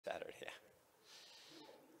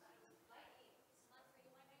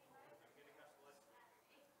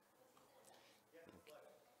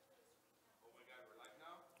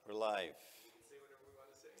We're live. We can say whatever we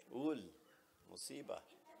want to say. Ul, musiba.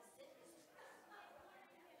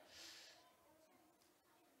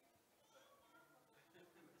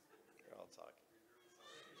 You're all talking.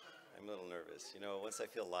 I'm a little nervous. You know, once I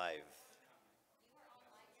feel live,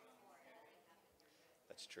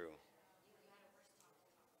 that's true.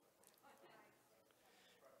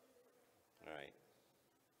 All right.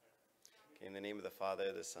 Okay, in the name of the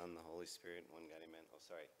Father, the Son, the Holy Spirit, one God, amen. Oh,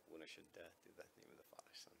 sorry. Una should do that. Name of the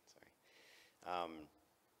Father, Son. Sorry.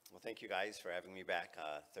 Well, thank you guys for having me back.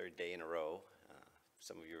 Third day in a row.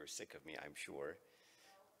 Some of you are sick of me, I'm sure.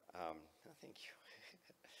 Thank you.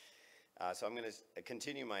 So I'm going to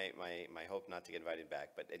continue my hope not to get invited back.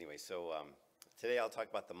 But anyway, so today I'll talk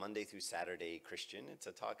about the Monday through Saturday Christian. It's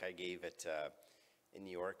a talk I gave at in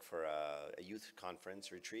New York for a youth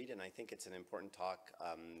conference retreat, and I think it's an important talk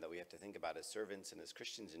that we have to think about as servants and as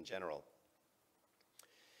Christians in general.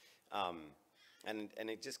 And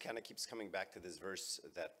it just kind of keeps coming back to this verse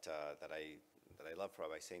that I love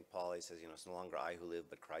by St. Paul. He says, you know, it's no longer I who live,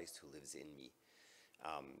 but Christ who lives in me.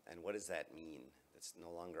 And what does that mean? It's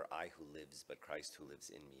no longer I who lives, but Christ who lives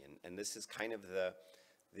in me. And this is kind of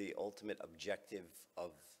the ultimate objective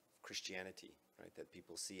of Christianity, right? That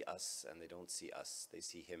people see us and they don't see us. They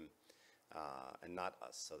see him and not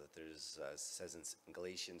us. So that there's, it says in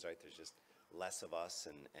Galatians, right, there's just less of us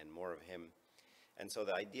and more of him. And so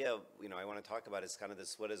the idea, you know, I want to talk about is kind of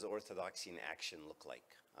this: what does orthodoxy in action look like?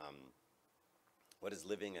 What does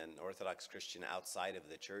living an Orthodox Christian outside of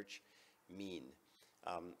the church mean?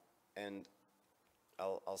 And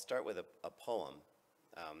I'll start with a poem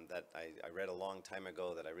that I read a long time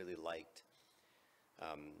ago that I really liked.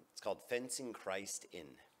 It's called Fencing Christ In.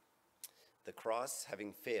 The cross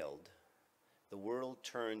having failed, the world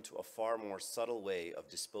turned to a far more subtle way of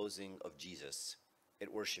disposing of Jesus.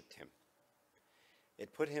 It worshipped him.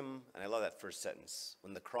 It put him, and I love that first sentence,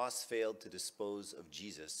 when the cross failed to dispose of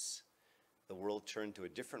Jesus, the world turned to a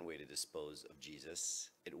different way to dispose of Jesus.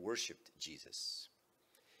 It worshipped Jesus.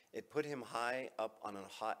 It put him on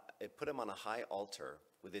a high altar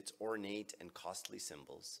with its ornate and costly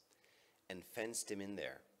symbols, and fenced him in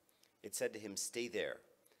there. It said to him, "Stay there.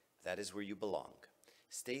 That is where you belong.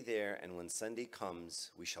 Stay there, and when Sunday comes,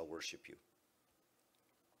 we shall worship you."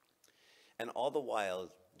 And all the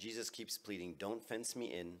while, Jesus keeps pleading, "Don't fence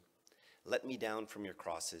me in. Let me down from your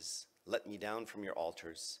crosses. Let me down from your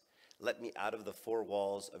altars. Let me out of the four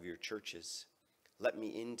walls of your churches. Let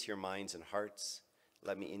me into your minds and hearts.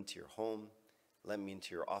 Let me into your home. Let me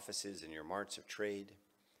into your offices and your marts of trade.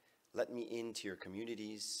 Let me into your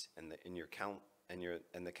communities and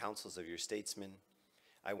the councils of your statesmen.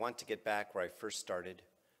 I want to get back where I first started,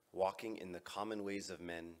 walking in the common ways of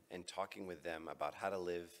men and talking with them about how to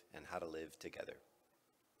live and how to live together."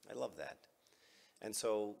 I love that. And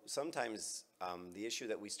so sometimes the issue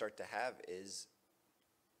that we start to have is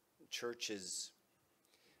church is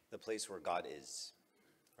the place where God is,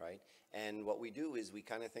 right? And what we do is we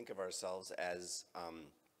kind of think of ourselves as,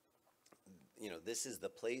 you know, this is the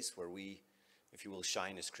place where we, if you will,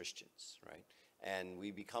 shine as Christians, right? And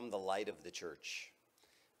we become the light of the church.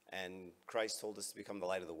 And Christ told us to become the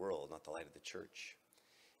light of the world, not the light of the church.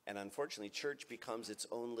 And unfortunately, church becomes its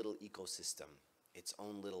own little ecosystem, its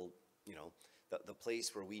own little, you know, the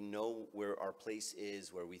place where we know where our place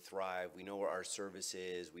is, where we thrive, we know where our service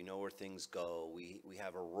is, we know where things go, we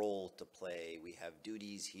have a role to play, we have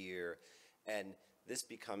duties here, and this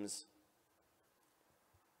becomes,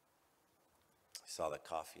 I saw the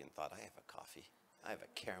coffee and thought, I have a coffee, I have a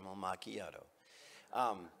caramel macchiato.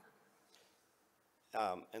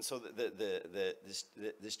 And so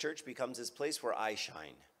this church becomes this place where I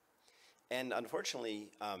shine. And unfortunately,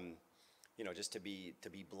 you know, just to be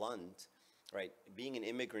blunt, right, being an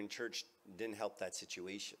immigrant church didn't help that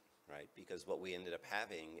situation, right? Because what we ended up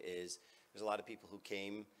having is there's a lot of people who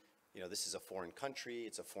came, you know, this is a foreign country,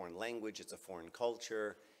 it's a foreign language, it's a foreign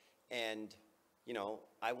culture, and, you know,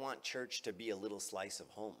 I want church to be a little slice of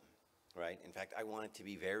home, right? In fact, I want it to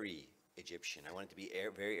be very Egyptian. I want it to be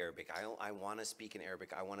very Arabic. I want to speak in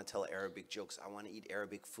Arabic. I want to tell Arabic jokes. I want to eat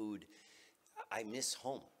Arabic food. I miss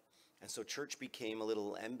home. And so church became a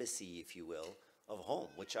little embassy, if you will, of home,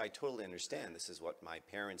 which I totally understand. This is what my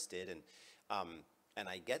parents did, and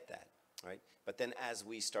I get that, right? But then as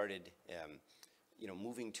we started, you know,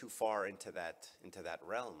 moving too far into that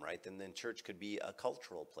realm, right? Then church could be a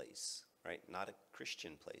cultural place, right? Not a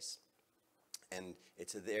Christian place. And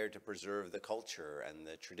it's there to preserve the culture and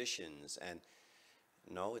the traditions. And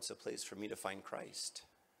no, it's a place for me to find Christ.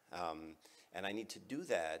 And I need to do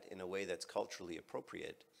that in a way that's culturally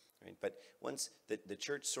appropriate. Right? But once the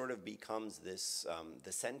church sort of becomes this,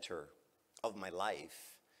 the center of my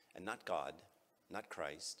life, and not God, not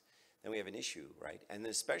Christ, then we have an issue, right? And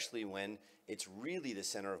especially when it's really the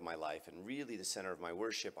center of my life and really the center of my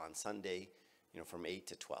worship on Sunday, from 8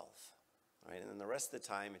 to 12, right? And then the rest of the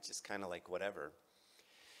time, it's just kind of like whatever.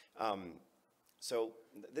 So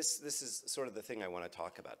this is sort of the thing I want to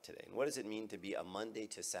talk about today. And what does it mean to be a Monday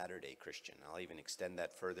to Saturday Christian? I'll even extend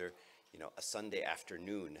that further, a Sunday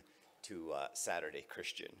afternoon to Saturday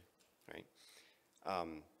Christian, right?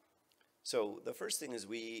 So the first thing is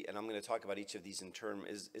and I'm going to talk about each of these in turn,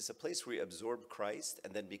 is a place where you absorb Christ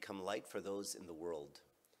and then become light for those in the world.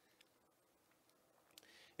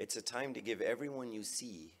 It's a time to give everyone you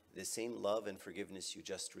see the same love and forgiveness you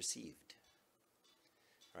just received,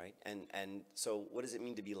 right? And so what does it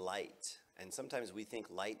mean to be light? And sometimes we think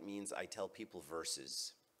light means I tell people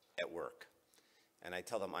verses at work, and I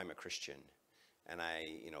tell them I'm a Christian, and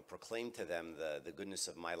I proclaim to them the goodness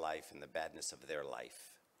of my life and the badness of their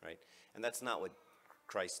life, right? And that's not what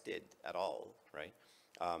Christ did at all, right?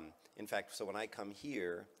 In fact, so when I come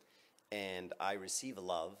here and I receive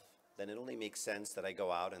love, then it only makes sense that I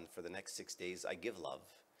go out and for the next 6 days I give love.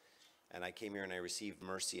 And I came here and I received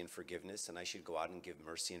mercy and forgiveness, and I should go out and give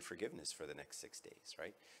mercy and forgiveness for the next 6 days,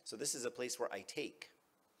 right? So this is a place where I take,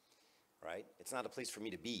 right? It's not a place for me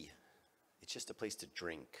to be. It's just a place to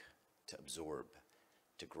drink, to absorb,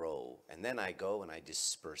 to grow. And then I go and I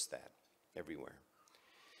disperse that everywhere.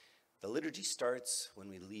 The liturgy starts when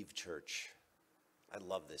we leave church. I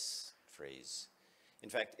love this phrase. In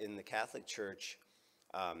fact, in the Catholic Church,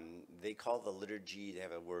 they call the liturgy, they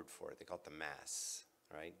have a word for it, they call it the Mass,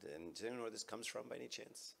 right? And does anyone know where this comes from by any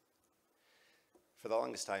chance? For the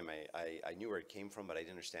longest time, I knew where it came from, but I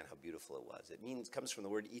didn't understand how beautiful it was. It comes from the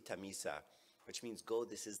word ita missa, which means go,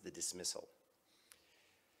 this is the dismissal.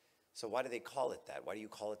 So why do they call it that? Why do you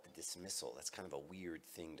call it the dismissal? That's kind of a weird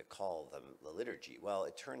thing to call the liturgy. Well,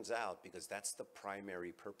 it turns out because that's the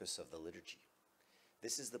primary purpose of the liturgy.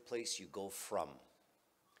 This is the place you go from.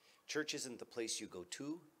 Church isn't the place you go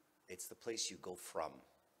to, it's the place you go from.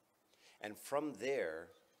 And from there,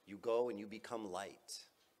 you go and you become light,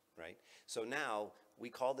 right? So now we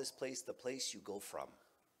call this place the place you go from.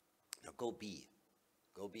 Now go be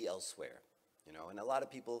elsewhere. And a lot of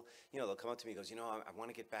people, they'll come up to me and goes, I want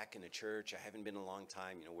to get back into church. I haven't been in a long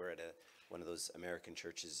time. We're at one of those American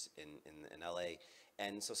churches in LA.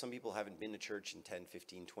 And so some people haven't been to church in 10,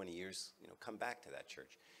 15, 20 years, come back to that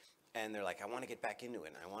church. And they're like, I want to get back into it.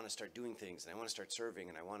 And I want to start doing things. And I want to start serving.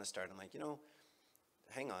 And I want to start. I'm like,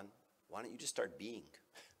 hang on. Why don't you just start being?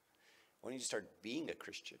 Why don't you just start being a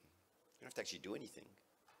Christian? You don't have to actually do anything.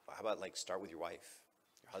 How about start with your wife,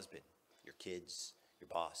 your husband, your kids, your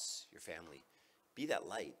boss, your family? Be that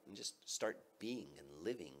light and just start being and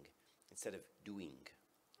living instead of doing,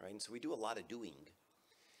 right? And so we do a lot of doing.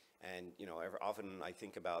 And, often I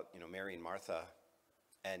think about, Mary and Martha,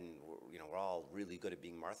 and, we're all really good at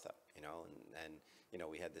being Martha, and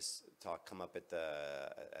we had this talk come up at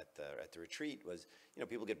the retreat was,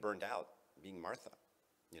 people get burned out being Martha,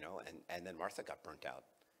 and then Martha got burnt out,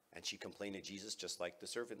 and she complained to Jesus just like the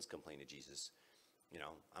servants complained to Jesus.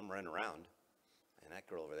 I'm running around. And that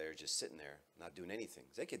girl over there is just sitting there, not doing anything.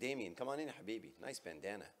 Zeki Damien, come on in, habibi. Nice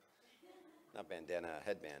bandana. Not bandana,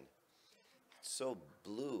 headband. So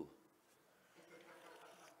blue.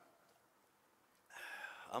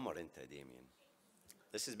 Amorenta, Damien.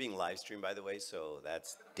 This is being live streamed, by the way, so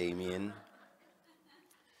that's Damien.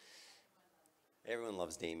 Everyone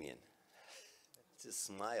loves Damien. Just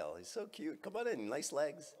smile. He's so cute. Come on in, nice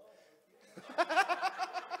legs.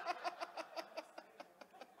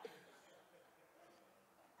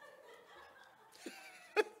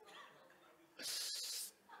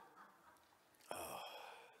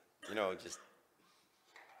 Just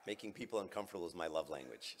making people uncomfortable is my love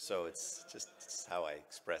language. So it's how I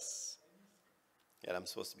express. And I'm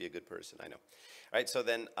supposed to be a good person, I know. All right, so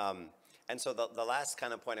then, the last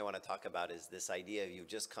kind of point I want to talk about is this idea of you've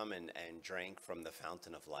just come and drank from the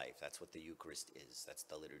fountain of life. That's what the Eucharist is. That's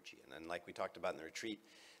the liturgy. And then like we talked about in the retreat,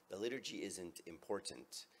 the liturgy isn't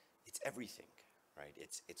important. It's everything, right?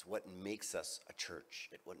 It's what makes us a church.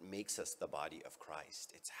 It's what makes us the body of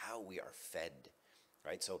Christ. It's how we are fed.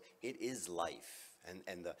 Right, so it is life,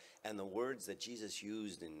 and the words that Jesus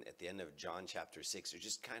used at the end of John chapter 6 are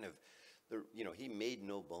just kind of, he made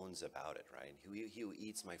no bones about it, right? He who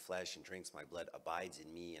eats my flesh and drinks my blood abides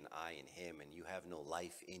in me, and I in him, and you have no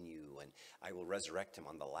life in you, and I will resurrect him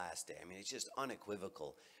on the last day. I mean, it's just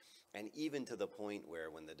unequivocal, and even to the point where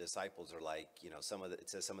when the disciples are like, it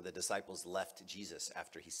says some of the disciples left Jesus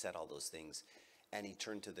after he said all those things, and he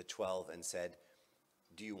turned to the 12 and said,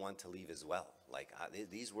 do you want to leave as well?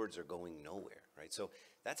 These words are going nowhere, right? So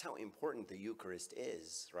that's how important the Eucharist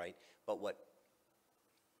is, right? But what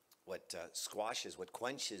squashes, what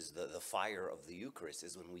quenches the fire of the Eucharist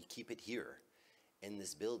is when we keep it here in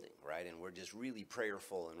this building, right? And we're just really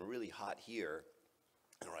prayerful and we're really hot here.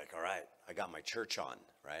 And we're like, all right, I got my church on,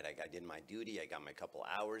 right? I did my duty. I got my couple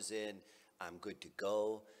hours in. I'm good to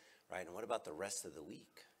go, right? And what about the rest of the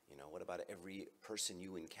week? What about every person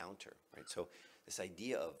you encounter, right? So this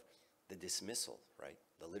idea of the dismissal, right?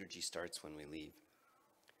 The liturgy starts when we leave.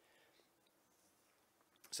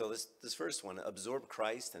 So this first one, absorb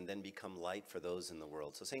Christ and then become light for those in the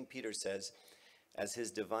world. So St. Peter says, as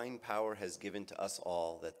his divine power has given to us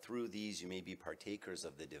all, that through these you may be partakers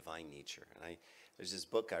of the divine nature. And there's this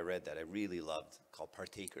book I read that I really loved called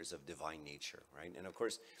Partakers of Divine Nature, right? And of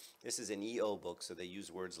course, this is an EO book, so they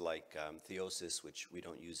use words like theosis, which we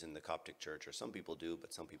don't use in the Coptic Church, or some people do,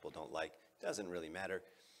 but some people don't like. Doesn't really matter.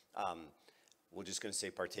 We're just going to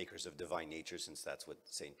say partakers of divine nature, since that's what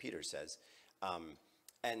St. Peter says.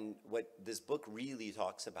 And what this book really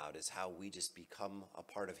talks about is how we just become a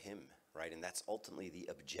part of him, right? And that's ultimately the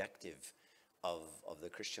objective of the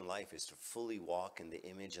Christian life, is to fully walk in the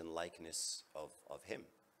image and likeness of him,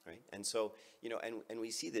 right? And so, and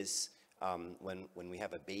we see this when we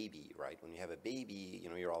have a baby, right? When you have a baby,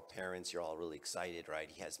 you're all parents, you're all really excited, right?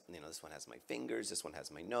 He has, this one has my fingers, this one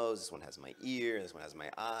has my nose, this one has my ear, this one has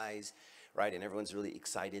my eyes, right? And everyone's really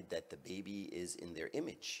excited that the baby is in their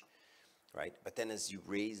image, right? But then as you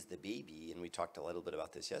raise the baby, and we talked a little bit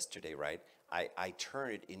about this yesterday, right? I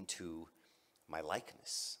turn it into my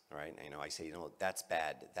likeness, right? I say, that's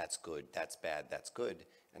bad, that's good, that's bad, that's good.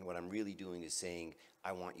 And what I'm really doing is saying,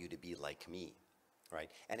 I want you to be like me, right?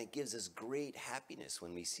 And it gives us great happiness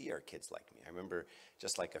when we see our kids like me. I remember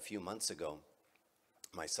just like a few months ago,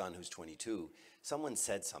 my son, who's 22, someone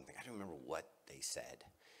said something. I don't remember what they said.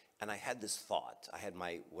 And I had this thought. I had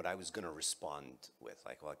what I was going to respond with,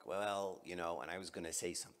 like, well, and I was going to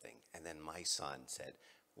say something. And then my son said,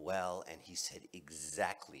 well, and he said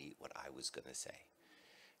exactly what I was going to say,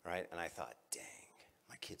 right? And I thought, dang,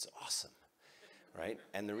 my kid's awesome, right?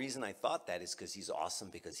 And the reason I thought that is because he's awesome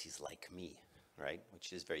because he's like me, right?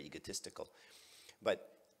 Which is very egotistical. But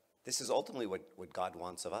this is ultimately what God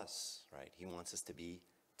wants of us, right? He wants us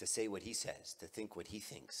to say what he says, to think what he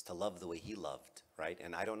thinks, to love the way he loved, right?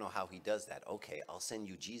 And I don't know how he does that. Okay, I'll send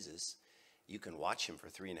you Jesus. You can watch him for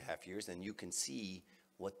 3.5 years, and you can see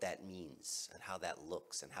what that means and how that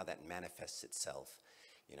looks and how that manifests itself.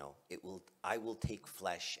 I will take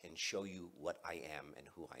flesh and show you what I am and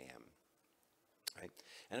who I am, right?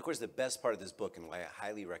 And of course, the best part of this book, and why I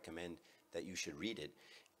highly recommend that you should read it,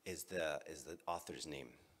 is the author's name,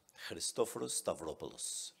 Christoforos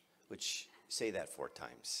Stavropoulos, which, say that 4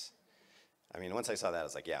 times. Once I saw that, I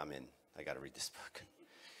was like, yeah, I'm in. I got to read this book.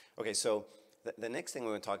 Okay, so the next thing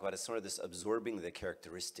we're going to talk about is sort of this absorbing the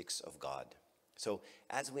characteristics of God. So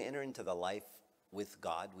as we enter into the life with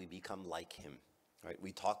God, we become like him, right?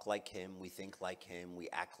 We talk like him, we think like him, we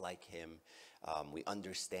act like him, we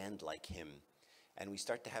understand like him, and we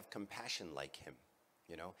start to have compassion like him,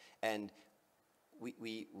 And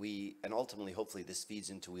and ultimately, hopefully, this feeds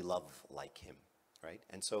into we love like him, right?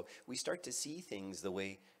 And so we start to see things the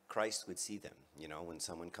way Christ would see them. When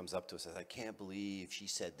someone comes up to us and says, I can't believe she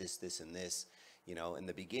said this, this, and this. In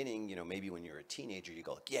the beginning, maybe when you're a teenager, you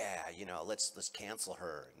go, yeah, let's cancel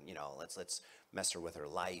her. And, let's mess her with her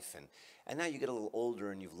life. And now you get a little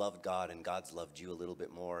older and you've loved God and God's loved you a little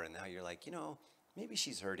bit more. And now you're like, maybe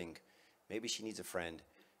she's hurting. Maybe she needs a friend.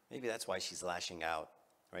 Maybe that's why she's lashing out,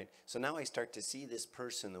 right? So now I start to see this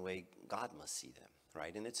person the way God must see them,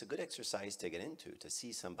 right? And it's a good exercise to get into, to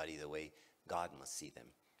see somebody the way God must see them.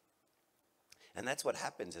 And that's what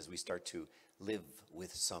happens as we start to live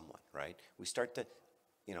with someone, right? We start to,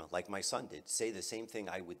 like my son did, say the same thing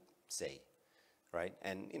I would say, right?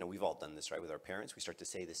 And, we've all done this, right, with our parents. We start to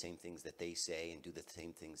say the same things that they say and do the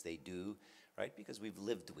same things they do, right? Because we've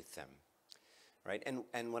lived with them, right?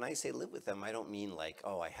 And when I say live with them, I don't mean like,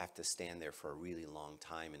 oh, I have to stand there for a really long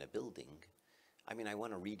time in a building. I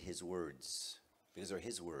want to read his words because they're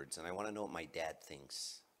his words, and I want to know what my dad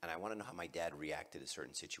thinks, and I want to know how my dad reacted to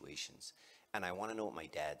certain situations. And I want to know what my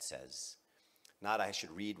dad says. Not I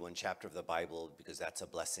should read one chapter of the Bible because that's a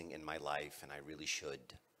blessing in my life and I really should.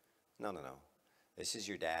 No. This is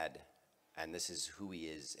your dad and this is who he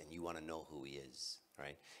is and you want to know who he is,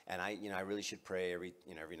 right? And I really should pray every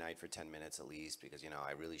night for 10 minutes at least because,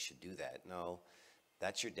 I really should do that. No,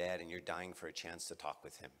 that's your dad and you're dying for a chance to talk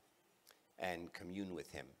with him and commune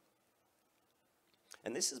with him.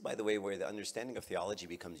 And this is, by the way, where the understanding of theology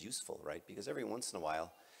becomes useful, right? Because every once in a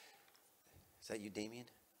while, is that you, Damien?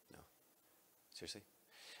 No. Seriously?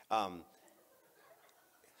 I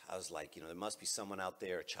was like, there must be someone out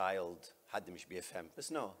there, a child, had them be a femme.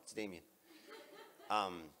 But no, it's Damien.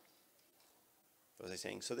 What was I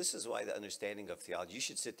saying? So this is why the understanding of theology, you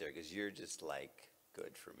should sit there because you're just like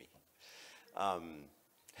good for me.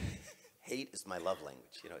 Hate is my love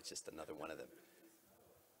language. You know, it's just another one of them.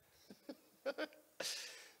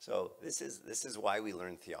 So this is why we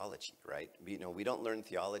learn theology, right? We don't learn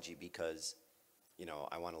theology because,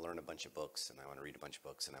 I want to learn a bunch of books and I want to read a bunch of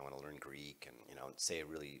books and I want to learn Greek and, say a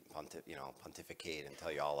really pontificate and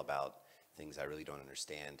tell you all about things I really don't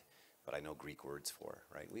understand, but I know Greek words for,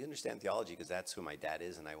 right? We understand theology because that's who my dad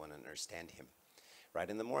is and I want to understand him, right?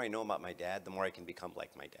 And the more I know about my dad, the more I can become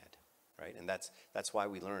like my dad, right? And that's why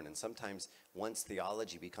we learn. And sometimes once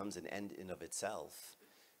theology becomes an end in of itself,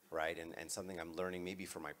 right, and something I'm learning maybe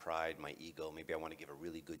for my pride, my ego, maybe I want to give a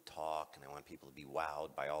really good talk and I want people to be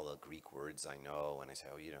wowed by all the Greek words I know, and I say,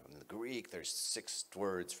 in the Greek there's 6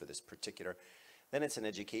 words for this particular, then it's an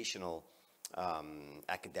educational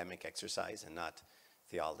academic exercise and not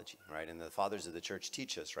theology, right? And the fathers of the church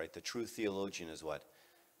teach us, right, the true theologian is what?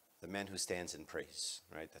 The man who stands in praise,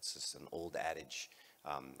 right? That's just an old adage,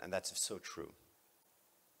 and that's so true.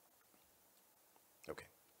 Okay,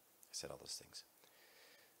 I said all those things.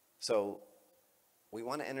 So we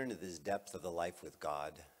want to enter into this depth of the life with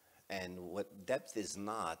God, and what depth is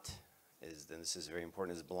not is, and this is very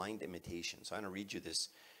important, is blind imitation. So I'm going to read you this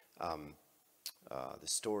the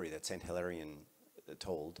story that Saint Hilarion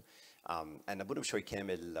told. And Abu Shoy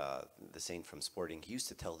Kamil, the saint from Sporting, he used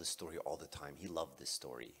to tell this story all the time. He loved this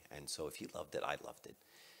story, and so if he loved it, I loved it.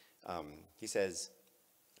 He says,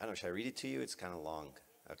 I don't know, should I read it to you? It's kind of long.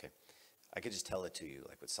 Okay. I could just tell it to you,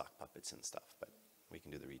 like with sock puppets and stuff, but we can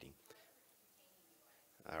do the reading.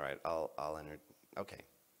 All right, I'll enter. Okay,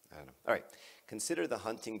 I don't know. All right, consider the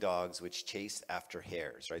hunting dogs which chase after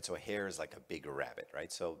hares, right? So a hare is like a big rabbit, right?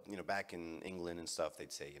 So, back in England and stuff,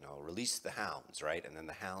 they'd say, release the hounds, right? And then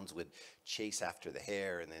the hounds would chase after the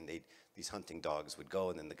hare, and then these hunting dogs would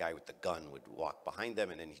go, and then the guy with the gun would walk behind them,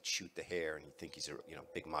 and then he'd shoot the hare, and he'd think he's a,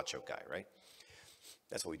 big macho guy, right?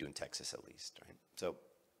 That's what we do in Texas, at least, right? So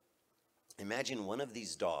imagine one of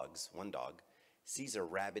these dogs, one dog, sees a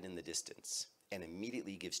rabbit in the distance and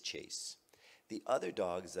immediately gives chase. The other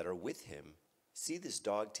dogs that are with him see this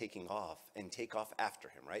dog taking off and take off after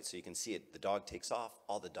him, right? So you can see it, the dog takes off,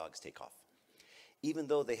 all the dogs take off, even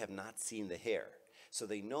though they have not seen the hare. So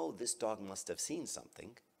they know this dog must have seen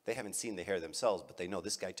something. They haven't seen the hare themselves, but they know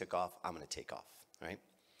this guy took off, I'm going to take off, right?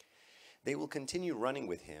 They will continue running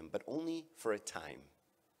with him, but only for a time.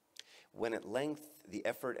 When at length the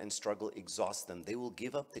effort and struggle exhaust them, they will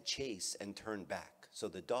give up the chase and turn back. So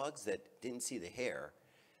the dogs that didn't see the hare,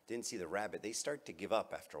 didn't see the rabbit, they start to give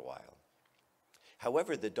up after a while.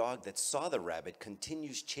 However, the dog that saw the rabbit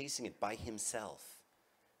continues chasing it by himself.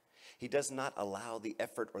 He does not allow the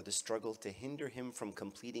effort or the struggle to hinder him from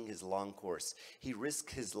completing his long course. He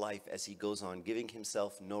risks his life as he goes on, giving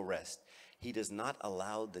himself no rest. He does not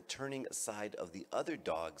allow the turning aside of the other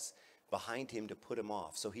dogs behind him to put him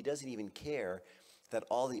off. So he doesn't even care that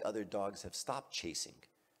all the other dogs have stopped chasing.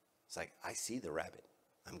 It's like, I see the rabbit.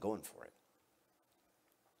 I'm going for it.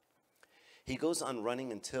 He goes on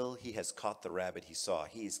running until he has caught the rabbit he saw.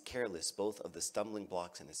 He is careless both of the stumbling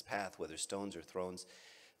blocks in his path, whether stones or thorns,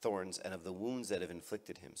 and of the wounds that have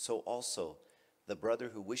inflicted him. So also, the brother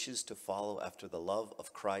who wishes to follow after the love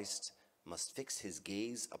of Christ must fix his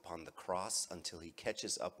gaze upon the cross until he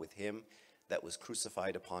catches up with him that was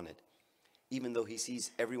crucified upon it, even though he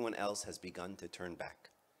sees everyone else has begun to turn back.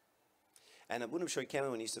 And Abu Shoy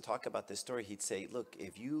Kamil, when he used to talk about this story, he'd say, look,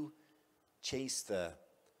 if you chase the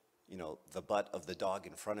butt of the dog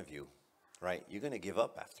in front of you, right, you're going to give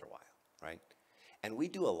up after a while, right? And we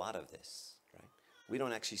do a lot of this, right? We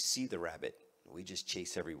don't actually see the rabbit. We just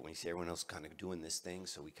chase everyone. We see everyone else kind of doing this thing,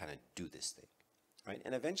 so we kind of do this thing, right?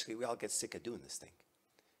 And eventually we all get sick of doing this thing,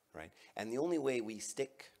 right? And the only way we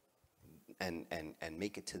stick and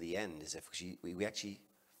make it to the end is if we actually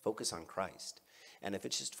focus on Christ. And if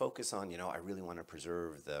it's just focus on, I really want to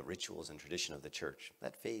preserve the rituals and tradition of the church,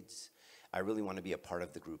 that fades. I really want to be a part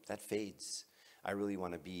of the group, that fades. I really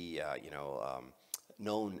want to be,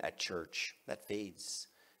 known at church, that fades.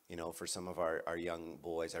 For some of our young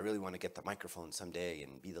boys, I really want to get the microphone someday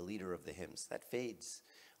and be the leader of the hymns, that fades.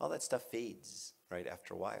 All that stuff fades, right,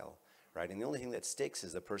 after a while, right? And the only thing that sticks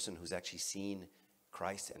is the person who's actually seen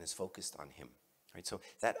Christ and is focused on him, right? So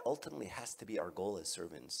that ultimately has to be our goal as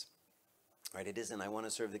servants, right? It isn't, I want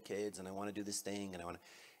to serve the kids and I want to do this thing and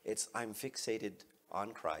I'm fixated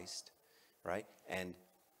on Christ, right? And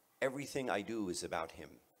everything I do is about him,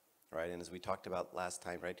 right? And as we talked about last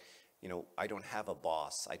time, right? I don't have a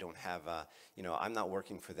boss. I don't have I'm not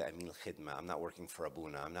working for the Amil Khidma. I'm not working for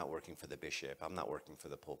Abuna. I'm not working for the bishop. I'm not working for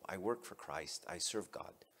the Pope. I work for Christ. I serve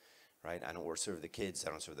God, right? I don't serve the kids. I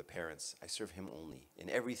don't serve the parents. I serve him only in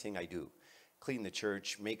everything I do. Clean the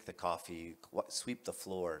church, make the coffee, sweep the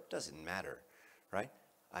floor, doesn't matter, right?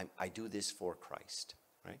 I do this for Christ,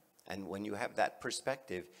 right? And when you have that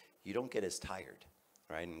perspective, you don't get as tired,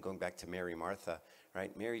 right? And going back to Mary, Martha,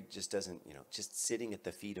 right? Mary just doesn't, just sitting at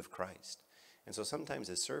the feet of Christ. And so sometimes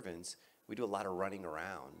as servants, we do a lot of running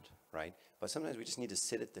around, right? But sometimes we just need to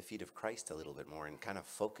sit at the feet of Christ a little bit more and kind of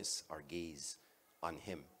focus our gaze on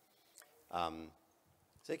him.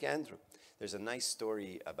 Take Andrew. There's a nice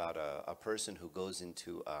story about a person who goes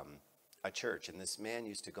into a church, and this man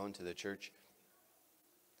used to go into the church.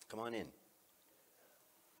 Come on in.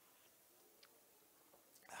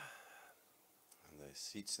 And the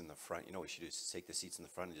seats in the front, what we should do is take the seats in the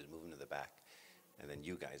front and just move them to the back. And then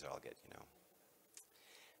you guys all get,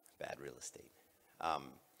 bad real estate.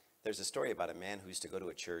 There's a story about a man who used to go to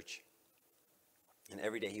a church, and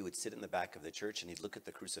every day he would sit in the back of the church and he'd look at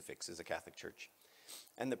the crucifix. It's a Catholic church.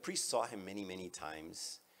 And the priest saw him many, many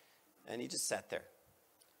times, and he just sat there.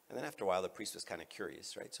 And then after a while, the priest was kind of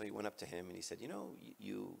curious, right? So he went up to him and he said, do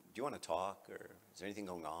you want to talk, or is there anything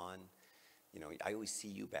going on? I always see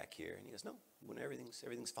you back here. And he goes, no,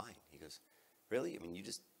 everything's fine. He goes, really? I mean, you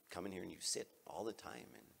just come in here and you sit all the time.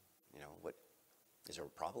 And, what, is there a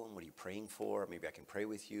problem? What are you praying for? Maybe I can pray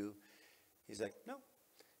with you. He's like, no.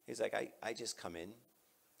 He's like, I just come in,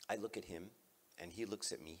 I look at him, and he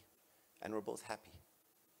looks at me, and we're both happy.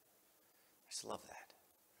 I just love that.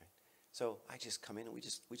 Right? So I just come in and we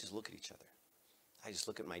just look at each other. I just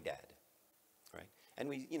look at my dad, right? And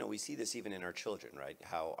we see this even in our children, right?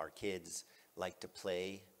 How our kids like to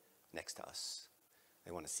play next to us.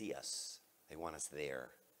 They want to see us. They want us there.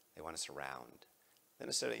 They want us around. They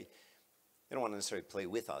don't want to necessarily play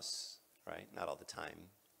with us, right? Not all the time,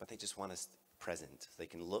 but they just want us present. They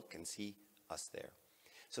can look and see us there.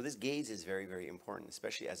 So this gaze is very, very important,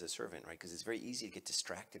 especially as a servant, right? Because it's very easy to get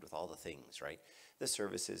distracted with all the things, right? The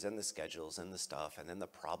services and the schedules and the stuff, and then the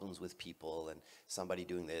problems with people, and somebody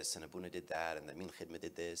doing this, and Abuna did that, and the Min Khidma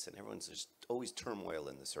did this, and there's always turmoil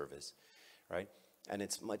in the service, right? And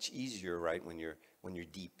it's much easier, right, when you're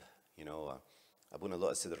deep. Abuna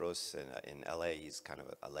Loa Sidros in LA, he's kind of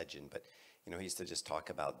a legend, but he used to just talk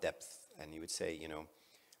about depth, and he would say,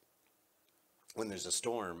 when there's a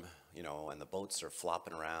storm, and the boats are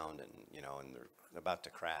flopping around and they're about to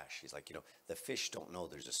crash, he's like, the fish don't know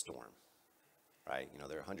there's a storm, right?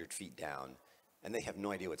 They're 100 feet down and they have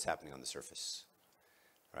no idea what's happening on the surface,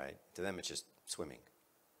 right? To them, it's just swimming,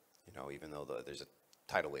 even though there's a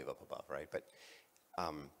tidal wave up above, right? But,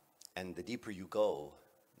 and the deeper you go,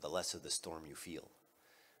 the less of the storm you feel,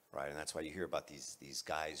 right? And that's why you hear about these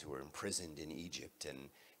guys who were imprisoned in Egypt, and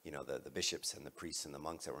the bishops and the priests and the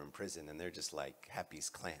monks that were in prison, and they're just like happy as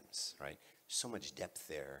clams, right? So much depth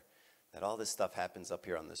there that all this stuff happens up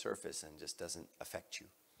here on the surface and just doesn't affect you,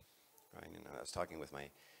 right? And I was talking with my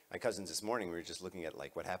cousins this morning. We were just looking at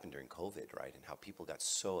like what happened during COVID, right? And how people got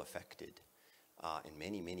so affected in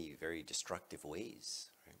many, many very destructive ways,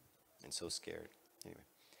 right? And so scared. Anyway.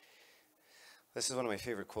 This is one of my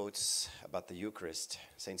favorite quotes about the Eucharist.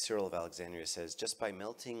 St. Cyril of Alexandria says, just as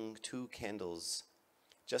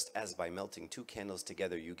by melting two candles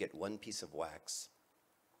together, you get one piece of wax,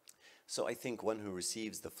 so I think one who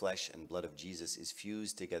receives the flesh and blood of Jesus is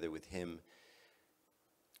fused together with him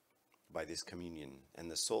by this communion, and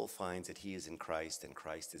the soul finds that he is in Christ and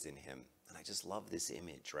Christ is in him. And I just love this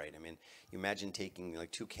image, right? I mean, you imagine taking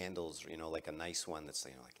like two candles, like a nice one that's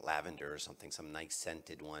like lavender or something, some nice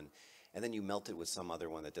scented one, and then you melt it with some other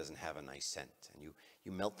one that doesn't have a nice scent, and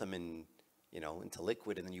you melt them in, into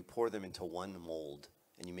liquid, and then you pour them into one mold,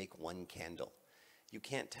 and you make one candle. You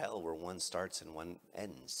can't tell where one starts and one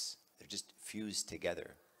ends. They're just fused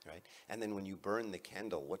together, right? And then when you burn the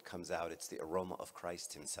candle, what comes out? It's the aroma of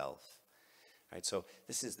Christ himself, right? So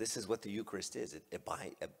this is what the Eucharist is.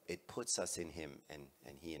 It puts us in him and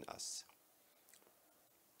he in us.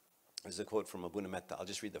 There's a quote from Abuna Metta. I'll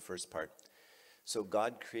just read the first part. So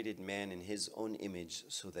God created man in his own image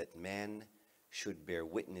so that man should bear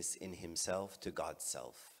witness in himself to God's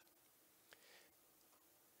self.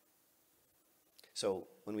 So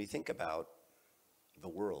when we think about the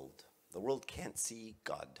world can't see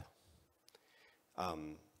God.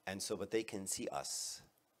 But they can see us.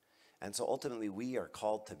 And so ultimately we are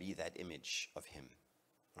called to be that image of him,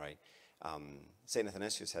 right? St.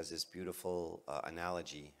 Athanasius has this beautiful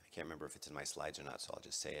analogy. I can't remember if it's in my slides or not, so I'll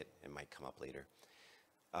just say it. It might come up later.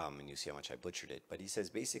 And you see how much I butchered it. But he says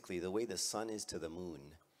basically the way the sun is to the moon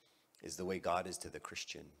is the way God is to the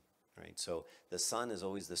Christian, right? So the sun is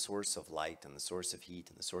always the source of light and the source of heat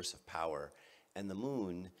and the source of power. And the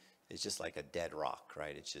moon is just like a dead rock,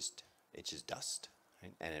 right? It's just dust,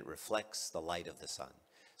 right? And it reflects the light of the sun.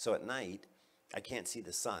 So at night, I can't see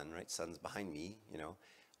the sun, right? Sun's behind me,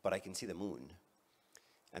 but I can see the moon.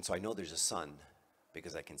 And so I know there's a sun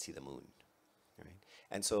because I can see the moon, right?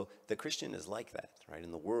 And so the Christian is like that, right?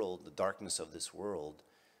 In the world, the darkness of this world,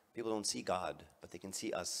 people don't see God, but they can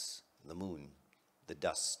see us, the moon, the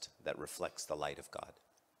dust that reflects the light of God,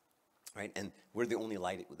 right? And we're the only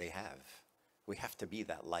light they have. We have to be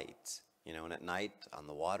that light, and at night on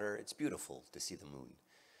the water, it's beautiful to see the moon.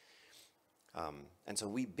 And so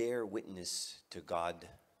we bear witness to God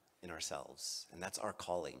in ourselves, and that's our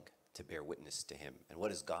calling, to bear witness to him. And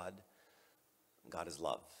what is God? God is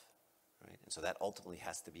love, right? And so that ultimately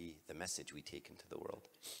has to be the message we take into the world.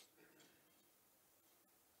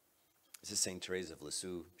 This is St. Therese of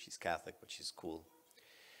Lisieux. She's Catholic, but she's cool.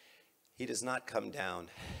 He does not come down,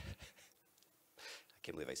 I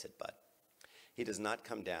can't believe I said but. He does not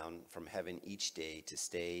come down from heaven each day to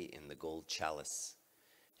stay in the gold chalice.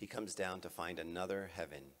 He comes down to find another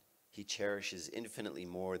heaven he cherishes infinitely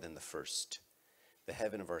more than the first, the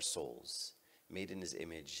heaven of our souls, made in his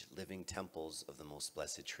image, living temples of the most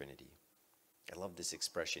blessed Trinity. I love this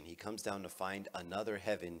expression. He comes down to find another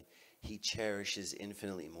heaven he cherishes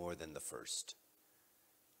infinitely more than the first,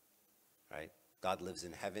 right? God lives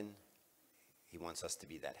in heaven. He wants us to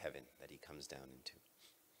be that heaven that he comes down into.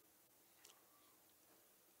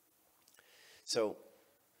 So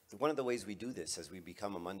one of the ways we do this as we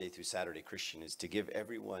become a Monday through Saturday Christian is to give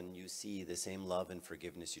everyone you see the same love and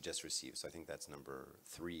forgiveness you just received. So I think that's number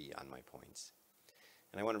 3 on my points.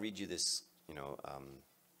 And I want to read you this,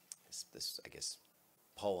 this, I guess,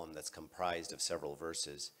 poem that's comprised of several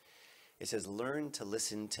verses. It says, "Learn to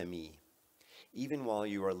listen to me, even while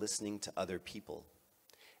you are listening to other people.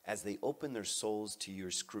 As they open their souls to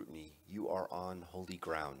your scrutiny, you are on holy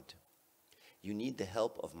ground. You need the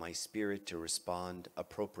help of my spirit to respond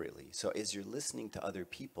appropriately." So as you're listening to other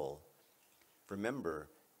people,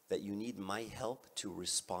 remember that you need my help to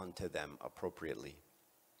respond to them appropriately.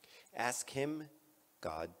 Ask him,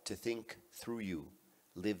 God, to think through you,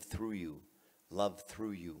 live through you, love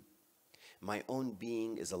through you. My own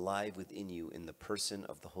being is alive within you in the person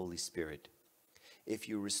of the Holy Spirit. If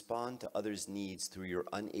you respond to others' needs through your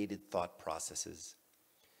unaided thought processes,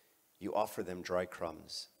 you offer them dry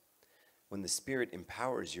crumbs. When the Spirit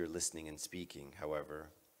empowers your listening and speaking,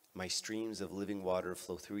 however, my streams of living water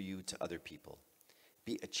flow through you to other people.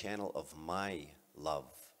 Be a channel of my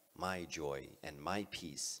love, my joy, and my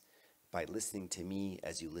peace by listening to me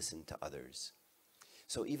as you listen to others.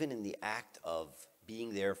 So even in the act of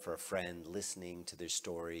being there for a friend, listening to their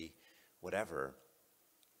story, whatever,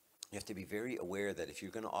 you have to be very aware that if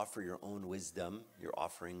you're going to offer your own wisdom, you're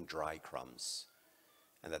offering dry crumbs,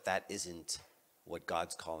 and that isn't what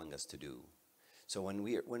God's calling us to do. So when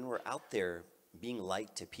we're out there being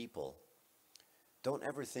light to people, don't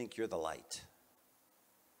ever think you're the light,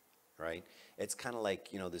 right? It's kind of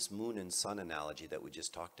like, this moon and sun analogy that we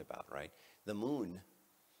just talked about, right? The moon,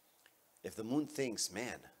 if the moon thinks,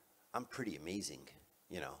 man, I'm pretty amazing,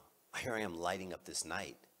 here I am lighting up this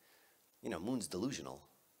night, moon's delusional,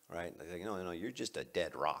 right? Like, no, you're just a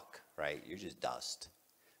dead rock, right? You're just dust.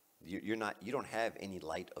 You don't have any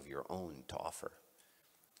light of your own to offer.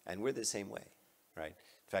 And we're the same way, right?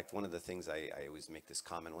 In fact, one of the things I always make this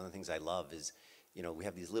comment, one of the things I love is, we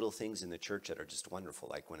have these little things in the church that are just wonderful.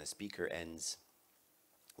 Like when a speaker ends,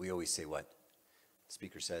 we always say what? The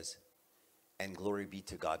speaker says, "And glory be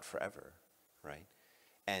to God forever," right?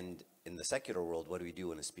 And in the secular world, what do we do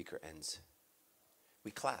when a speaker ends?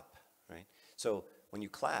 We clap, right? So when you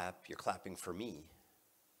clap, you're clapping for me.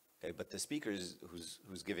 Okay, but the speaker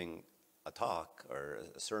who's giving a talk or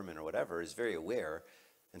a sermon or whatever is very aware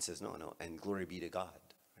and says, no, and glory be to God.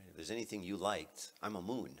 Right? If there's anything you liked, I'm a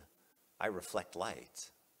moon. I reflect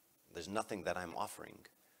light. There's nothing that I'm offering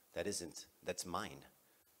that's mine.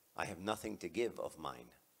 I have nothing to give of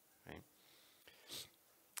mine. Right?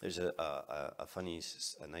 There's a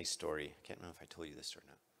nice story. I can't remember if I told you this or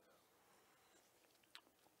not.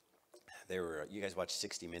 You guys watch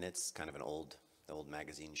 60 Minutes, kind of the old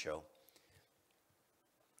magazine show.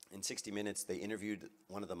 In 60 Minutes, they interviewed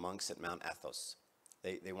one of the monks at Mount Athos.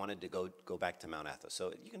 They wanted to go back to Mount Athos.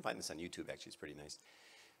 So you can find this on YouTube, actually. It's pretty nice.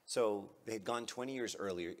 So they had gone 20 years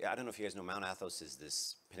earlier. I don't know if you guys know, Mount Athos is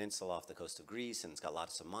this peninsula off the coast of Greece, and it's got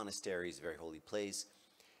lots of monasteries, a very holy place.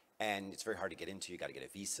 And it's very hard to get into. You got to get a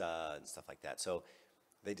visa and stuff like that. So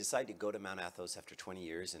they decided to go to Mount Athos after 20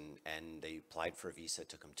 years, and they applied for a visa. It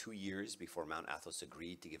took them 2 years before Mount Athos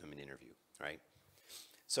agreed to give him an interview, right?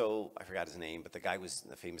 So I forgot his name, but the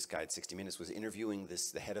famous guy at 60 Minutes was interviewing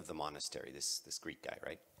the head of the monastery, this Greek guy,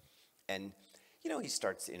 right? And he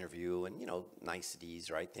starts the interview and,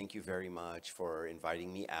 niceties, right? Thank you very much for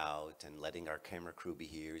inviting me out and letting our camera crew be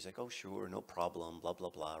here. He's like, oh, sure, no problem, blah, blah,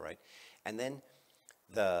 blah, right? And then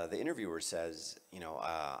the interviewer says,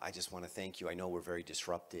 I just want to thank you. I know we're very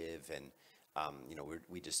disruptive and,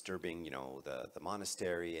 we're disturbing, the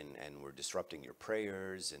monastery and we're disrupting your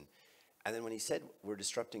prayers. And then when he said, we're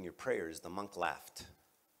disrupting your prayers, the monk laughed,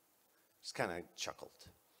 just kind of chuckled.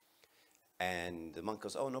 And the monk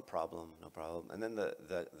goes, oh, no problem, no problem. And then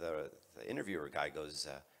the interviewer guy goes,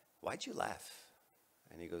 why'd you laugh?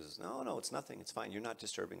 And he goes, no, it's nothing. It's fine. You're not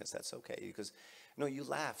disturbing us. That's okay. He goes, no, you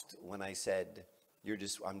laughed when I said,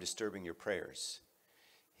 I'm disturbing your prayers.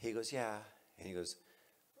 He goes, yeah. And he goes,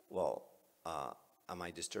 well, am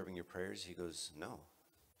I disturbing your prayers? He goes, no.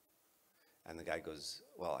 And the guy goes,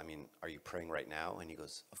 well, I mean, are you praying right now? And he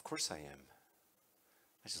goes, of course I am.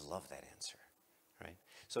 I just love that answer, right?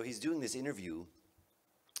 So he's doing this interview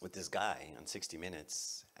with this guy on 60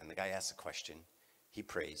 Minutes, and the guy asks a question. He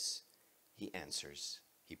prays. He answers.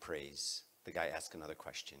 He prays. The guy asks another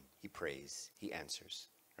question. He prays. He answers,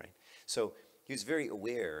 right? So he was very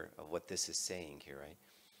aware of what this is saying here, right?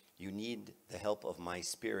 You need the help of my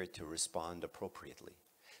spirit to respond appropriately.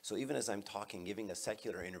 So even as I'm talking, giving a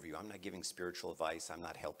secular interview, I'm not giving spiritual advice. I'm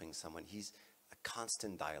not helping someone. He's a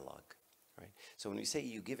constant dialogue, right? So when we say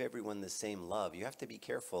you give everyone the same love, you have to be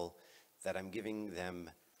careful that I'm giving them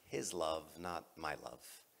his love, not my love.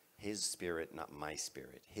 His spirit, not my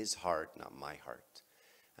spirit. His heart, not my heart.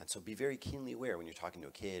 And so be very keenly aware when you're talking to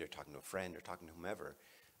a kid or talking to a friend or talking to whomever,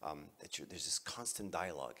 there's this constant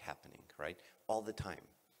dialogue happening, right? All the time,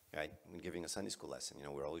 right? When giving a Sunday school lesson,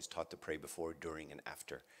 we're always taught to pray before, during, and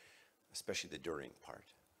after, especially the during part,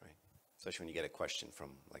 right? Especially when you get a question from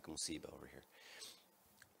like Musiba over here.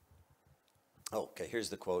 Oh, okay, here's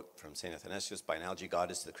the quote from St. Athanasius. By analogy, God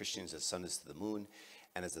is to the Christians as the sun is to the moon,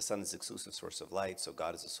 and as the sun is the exclusive source of light, so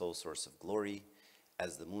God is the sole source of glory.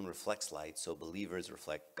 As the moon reflects light, so believers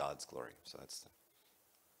reflect God's glory. So that's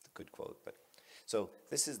the good quote. But so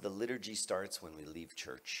this is the liturgy starts when we leave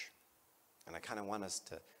church. And I kind of want us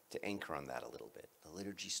to anchor on that a little bit. The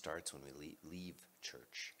liturgy starts when we leave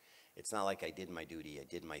church. It's not like I did my duty, I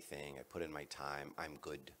did my thing, I put in my time, I'm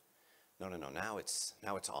good. No. Now it's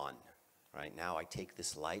on, right? Now I take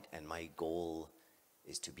this light, and my goal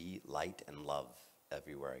is to be light and love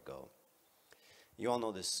everywhere I go. You all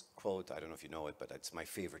know this quote. I don't know if you know it, but it's my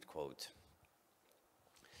favorite quote.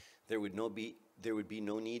 There would be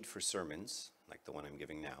no need for sermons, like the one I'm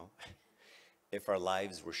giving now, if our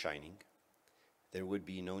lives were shining. There would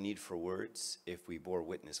be no need for words if we bore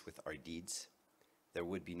witness with our deeds. There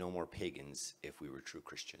would be no more pagans if we were true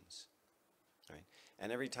Christians, right?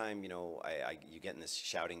 And every time, you get in this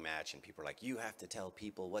shouting match and people are like, you have to tell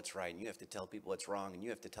people what's right, and you have to tell people what's wrong, and you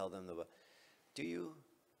have to tell them do you?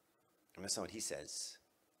 And that's not what he says.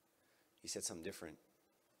 He said something different.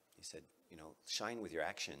 He said, shine with your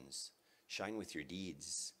actions, shine with your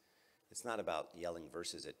deeds. It's not about yelling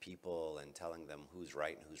verses at people and telling them who's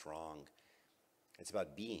right and who's wrong. It's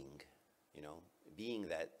about being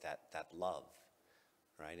that love,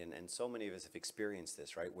 right? And so many of us have experienced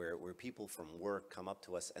this, right? Where people from work come up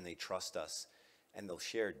to us and they trust us and they'll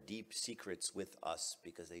share deep secrets with us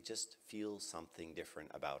because they just feel something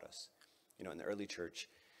different about us. In the early church,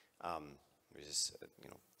 there's just,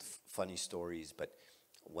 funny stories, but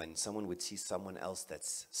when someone would see someone else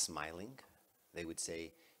that's smiling, they would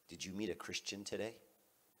say, did you meet a Christian today?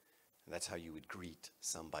 And that's how you would greet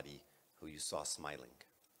somebody who you saw smiling,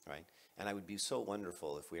 right? And it would be so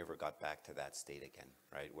wonderful if we ever got back to that state again,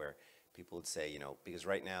 right? Where people would say, because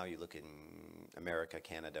right now you look in America,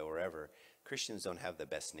 Canada, wherever, Christians don't have the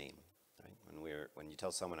best name, right? When you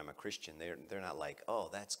tell someone I'm a Christian, they're not like, oh,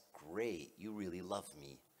 that's great, you really love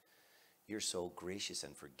me. You're so gracious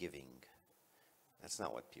and forgiving. That's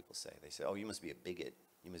not what people say. They say, oh, you must be a bigot.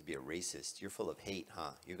 You must be a racist. You're full of hate,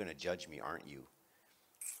 huh? You're going to judge me, aren't you?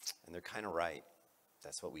 And they're kind of right.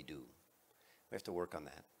 That's what we do. We have to work on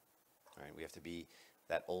that. All right? We have to be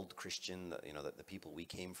that old Christian, the people we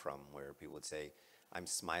came from, where people would say, I'm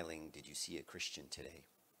smiling. Did you see a Christian today?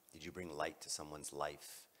 Did you bring light to someone's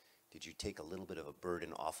life? Did you take a little bit of a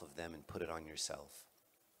burden off of them and put it on yourself?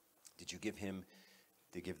 Did you give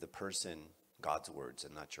the person God's words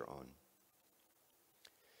and not your own?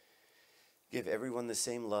 Give everyone the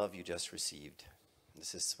same love you just received.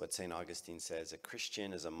 This is what St. Augustine says. A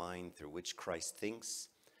Christian is a mind through which Christ thinks,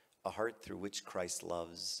 a heart through which Christ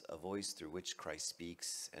loves, a voice through which Christ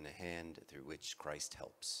speaks, and a hand through which Christ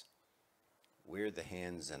helps. We're the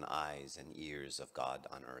hands and eyes and ears of God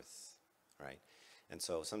on earth, right? And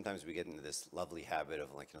so sometimes we get into this lovely habit of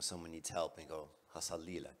someone needs help and you go,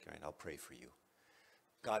 Hasalilak, right? I'll pray for you.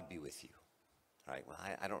 God be with you, right? Well,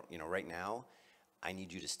 I don't, right now, I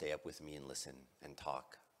need you to stay up with me and listen and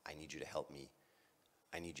talk. I need you to help me.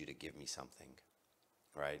 I need you to give me something,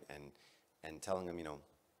 right? And telling them,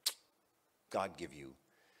 God give you.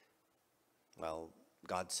 Well,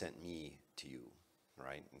 God sent me to you,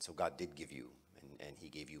 right? And so God did give you, and he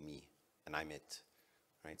gave you me, and I'm it,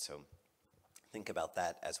 right? So think about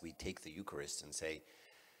that as we take the Eucharist and say,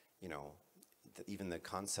 even the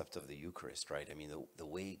concept of the Eucharist, right? I mean, the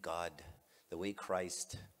way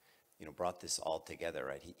Christ, brought this all together,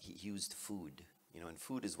 right? He used food, and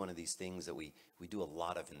food is one of these things that we do a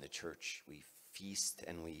lot of in the church. We feast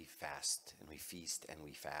and we fast, and we feast and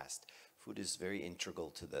we fast. Food is very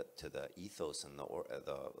integral to the ethos and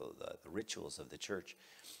the rituals of the church.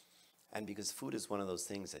 And because food is one of those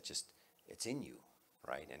things that it's in you,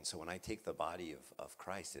 right? And so when I take the body of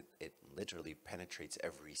Christ, it literally penetrates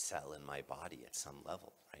every cell in my body at some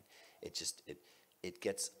level, right? It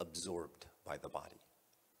gets absorbed by the body,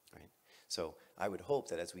 right? So I would hope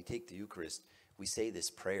that as we take the Eucharist, we say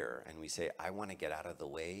this prayer and we say, I want to get out of the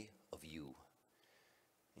way of you.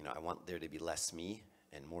 I want there to be less me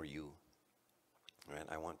and more you, right?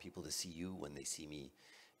 I want people to see you when they see me.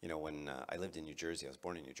 When I lived in New Jersey, I was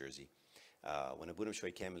born in New Jersey. When Abuna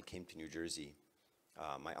Shoy Kamel came to New Jersey,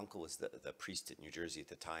 my uncle was the priest at New Jersey at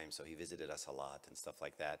the time, so he visited us a lot and stuff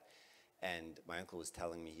like that. And my uncle was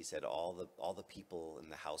telling me, he said all the people in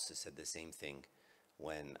the houses said the same thing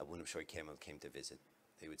when Abuna Shoy Kamel came to visit.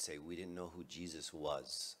 They would say, we didn't know who Jesus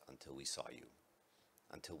was until we saw you,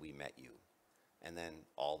 until we met you. And then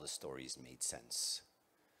all the stories made sense.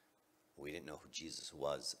 We didn't know who Jesus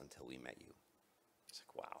was until we met you. It's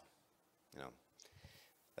like, wow,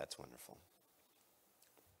 that's wonderful.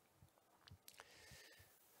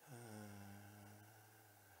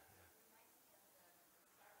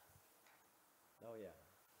 Oh, yeah.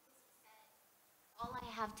 All I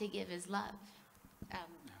have to give is love.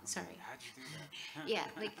 Sorry. How'd you do that? Yeah,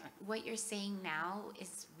 like what you're saying now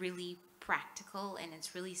is really practical and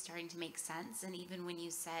it's really starting to make sense. And even when you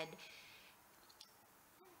said,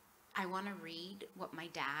 I want to read what my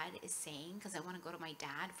dad is saying because I want to go to my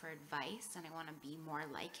dad for advice and I want to be more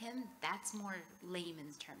like him, that's more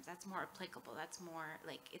layman's terms. That's more applicable. That's more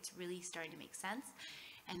like it's really starting to make sense.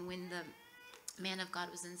 And when the man of God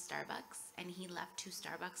was in Starbucks and he left 2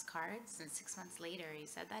 Starbucks cards and 6 months later he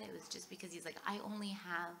said that, it was just because he's like, I only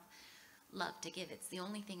have love to give. It's the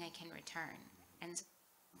only thing I can return. And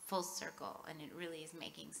full circle, and it really is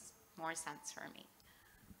making more sense for me.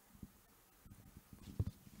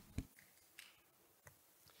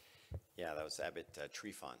 Yeah, that was Abbot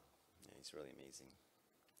Trifon. Yeah, he's really amazing.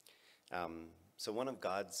 So one of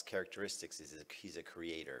God's characteristics is he's a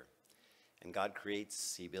creator. And God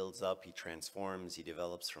creates, he builds up, he transforms, he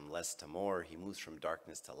develops from less to more, he moves from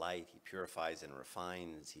darkness to light, he purifies and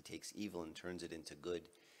refines, he takes evil and turns it into good.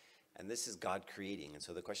 And this is God creating. And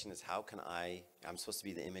so the question is, how can I'm supposed to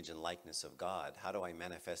be the image and likeness of God. How do I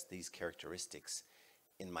manifest these characteristics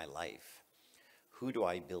in my life? Who do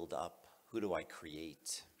I build up? Who do I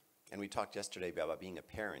create? And we talked yesterday about being a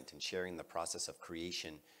parent and sharing the process of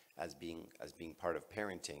creation as being part of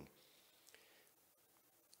parenting.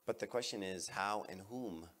 But the question is, how and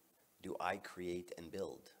whom do I create and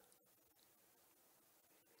build?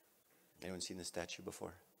 Anyone seen this statue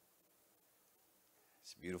before?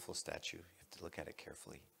 It's a beautiful statue. You have to look at it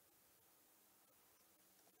carefully.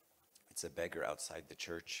 It's a beggar outside the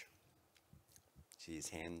church. See his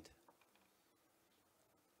hand?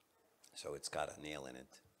 So it's got a nail in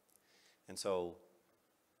it. And so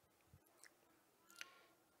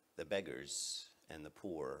the beggars and the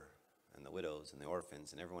poor and the widows and the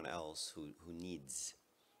orphans and everyone else who needs,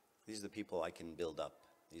 these are the people I can build up.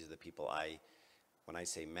 These are the people when I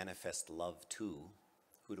say manifest love to,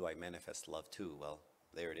 who do I manifest love to? Well,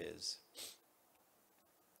 there it is.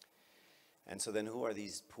 And so then who are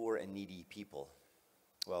these poor and needy people?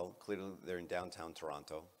 Well, clearly they're in downtown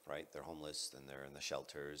Toronto, right? They're homeless and they're in the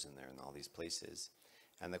shelters and they're in all these places.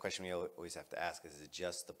 And the question we always have to ask is it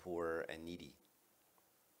just the poor and needy?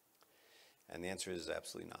 And the answer is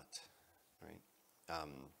absolutely not, right?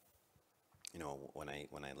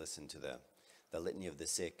 When I listen to the litany of the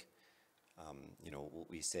sick,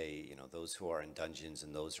 we say, those who are in dungeons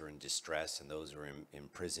and those who are in distress and those who are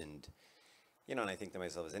imprisoned, and I think to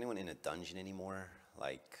myself, is anyone in a dungeon anymore?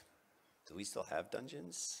 Like, do we still have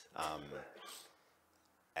dungeons?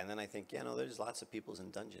 And then I think, there's lots of people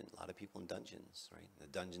in dungeons, a lot of people in dungeons, right? The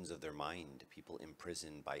dungeons of their mind, people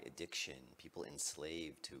imprisoned by addiction, people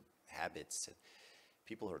enslaved to habits,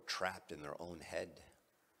 people who are trapped in their own head,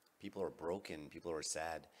 people who are broken, people who are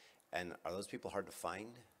sad. And are those people hard to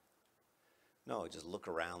find? No, just look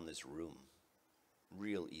around this room.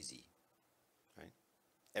 Real easy,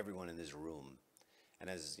 everyone in this room. And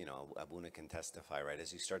as you know, Abuna can testify, right?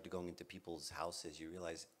 As you start to going into people's houses, you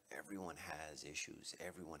realize everyone has issues,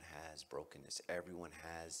 everyone has brokenness, everyone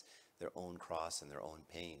has their own cross and their own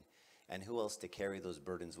pain. And who else to carry those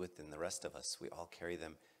burdens with than the rest of us? We all carry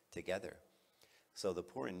them together. So the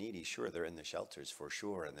poor and needy, sure, they're in the shelters for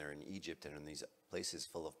sure, and they're in Egypt and in these places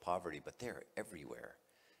full of poverty, but they're everywhere.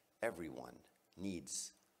 Everyone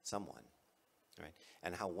needs someone, right?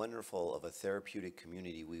 And how wonderful of a therapeutic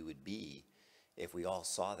community we would be if we all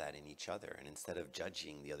saw that in each other, and instead of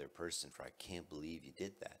judging the other person for, I can't believe you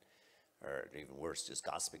did that, or even worse, just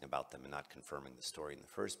gossiping about them and not confirming the story in the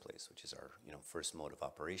first place, which is our, first mode of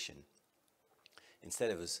operation.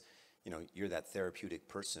 Instead of us, you're that therapeutic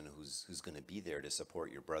person who's going to be there to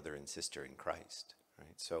support your brother and sister in Christ,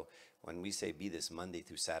 right? So when we say be this Monday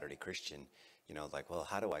through Saturday Christian, like, well,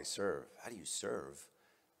 how do I serve? How do you serve?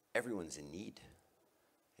 Everyone's in need,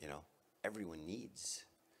 everyone needs.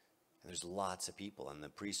 And there's lots of people, and the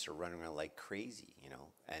priests are running around like crazy,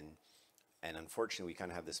 and unfortunately we kind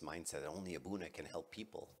of have this mindset that only Abuna can help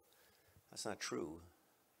people. That's not true,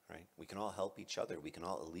 right? We can all help each other. We can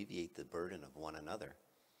all alleviate the burden of one another.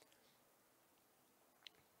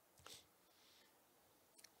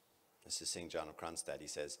 This is St. John of Kronstadt. He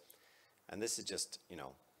says, and this is just,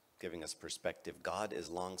 giving us perspective. God is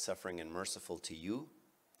long-suffering and merciful to you.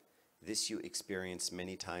 This you experience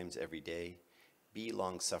many times every day. Be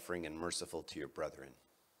long-suffering and merciful to your brethren.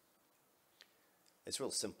 It's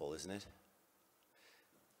real simple, isn't it?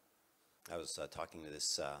 I was talking to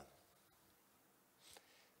this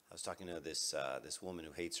this woman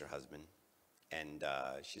who hates her husband, and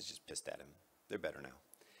she's just pissed at him. They're better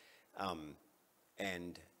now.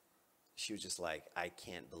 And she was just like, I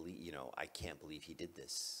can't believe he did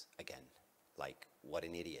this again. Like, what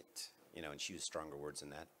an idiot. And she used stronger words than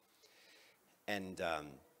that. And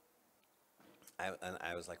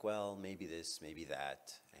I was like, well, maybe this, maybe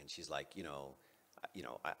that. And she's like,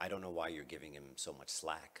 I don't know why you're giving him so much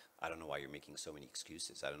slack. I don't know why you're making so many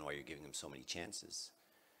excuses. I don't know why you're giving him so many chances.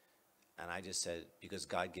 And I just said, because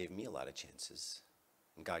God gave me a lot of chances.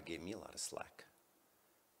 And God gave me a lot of slack.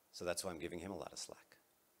 So that's why I'm giving him a lot of slack.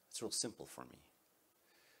 It's real simple for me.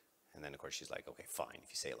 And then, of course, she's like, okay, fine, if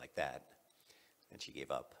you say it like that. And she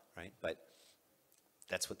gave up, right? But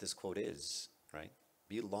that's what this quote is, right?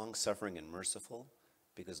 Be long-suffering and merciful,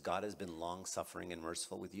 because God has been long-suffering and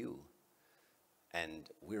merciful with you. And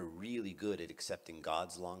we're really good at accepting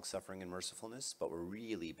God's long-suffering and mercifulness, but we're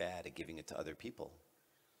really bad at giving it to other people.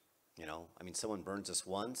 Someone burns us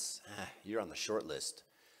once, you're on the short list.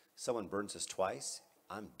 Someone burns us twice,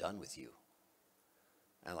 I'm done with you.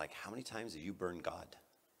 And like, how many times have you burned God?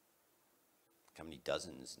 How many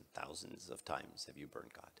dozens and thousands of times have you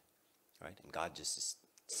burned God, right? And God just is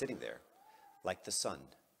sitting there like the sun.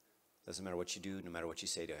 Doesn't matter what you do, no matter what you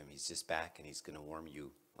say to him, he's just back, and he's going to warm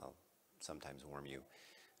you, well, sometimes warm you,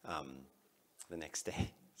 the next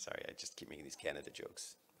day. Sorry, I just keep making these Canada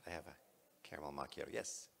jokes. I have a caramel macchiato.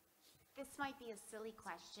 Yes? This might be a silly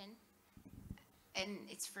question, and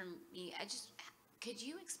it's for me. Could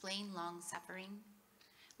you explain long suffering?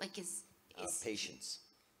 Like, is patience.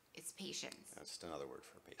 It's patience. That's just another word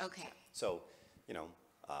for patience. Okay. So,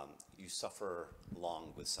 you suffer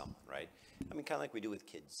long with someone, right? Kind of like we do with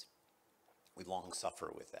kids. We long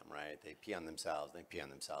suffer with them, right? They pee on themselves, they pee on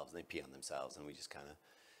themselves, they pee on themselves, and we just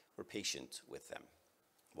we're patient with them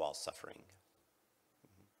while suffering.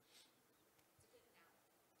 Mm-hmm.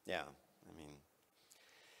 Yeah,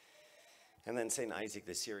 and then St. Isaac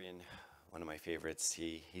the Syrian, one of my favorites,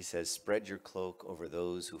 he says, spread your cloak over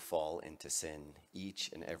those who fall into sin, each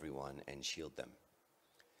and every one, and shield them.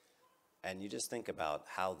 And you just think about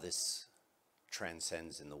how this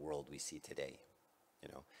transcends in the world we see today.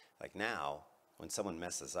 Like now, when someone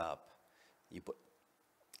messes up, you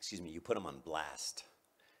put them on blast.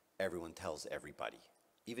 Everyone tells everybody,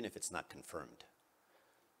 even if it's not confirmed.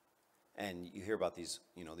 And you hear about these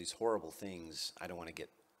horrible things. I don't want to get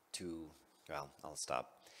too, well, I'll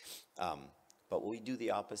stop. But we do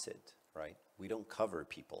the opposite, right? We don't cover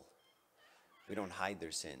people. We don't hide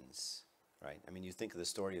their sins, right? You think of the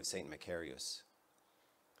story of St. Macarius.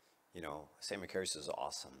 St. Macarius is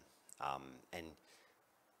awesome. And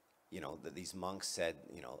these monks said,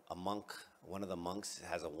 one of the monks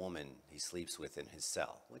has a woman he sleeps with in his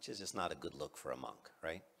cell, which is just not a good look for a monk,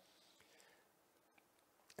 right?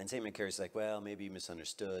 And St. Macarius is like, well, maybe you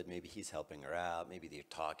misunderstood, maybe he's helping her out, maybe they're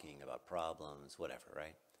talking about problems, whatever,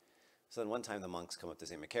 right? So then one time the monks come up to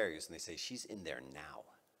St. Macarius and they say, she's in there now.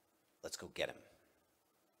 Let's go get him,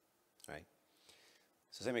 right?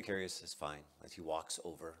 So St. Macarius is fine. As he walks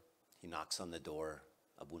over, he knocks on the door,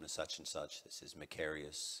 Abuna such and such, this is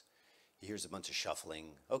Macarius. he hears a bunch of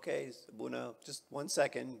shuffling. Okay, Buna, just 1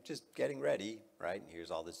 second, just getting ready, right? And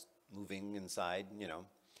here's all this moving inside, you know.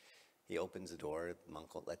 He opens the door, the monk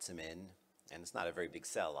lets him in, and it's not a very big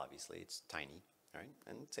cell, obviously, it's tiny, right?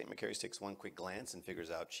 And St. Macarius takes one quick glance and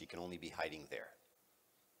figures out she can only be hiding there,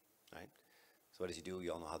 right? So what does he do?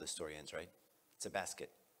 You all know how the story ends, right? It's a basket.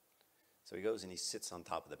 So he goes and he sits on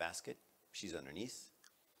top of the basket. She's underneath.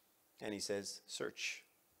 And he says, search.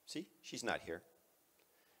 See, she's not here.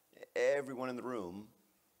 Everyone in the room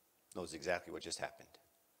knows exactly what just happened.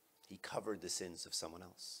 He covered the sins of someone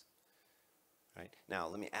else. Right? Now,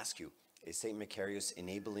 let me ask you, is St. Macarius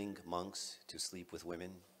enabling monks to sleep with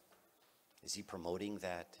women? Is he promoting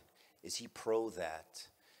that? Is he pro that?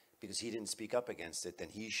 Because he didn't speak up against it, then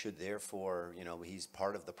he should therefore, you know, he's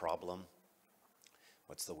part of the problem.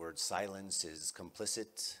 What's the word? Silence is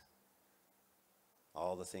complicit.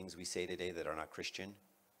 All the things we say today that are not Christian.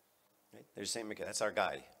 Right? There's St. Macarius, that's our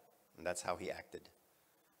guy, and that's how he acted.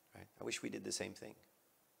 Right? I wish we did the same thing.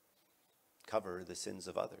 Cover the sins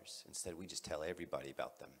of others. Instead, we just tell everybody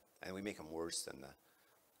about them, and we make them worse than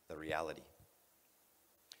the reality.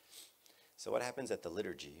 So what happens at the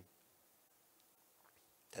liturgy?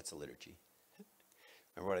 That's a liturgy.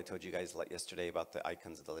 Remember what I told you guys yesterday about the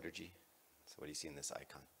icons of the liturgy? So what do you see in this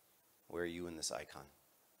icon? Where are you in this icon?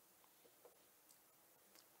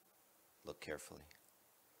 Look carefully.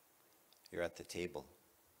 You're at the table,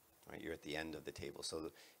 right? You're at the end of the table.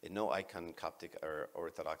 So in no icon, Coptic or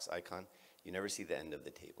Orthodox icon, you never see the end of the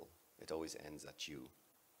table. It always ends at you.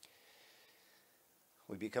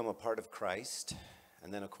 We become a part of Christ,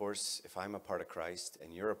 and then of course, if I'm a part of Christ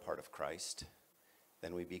and you're a part of Christ,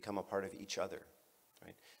 then we become a part of each other,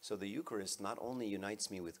 right? So the Eucharist not only unites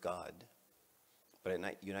me with God, but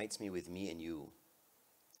it unites me with me and you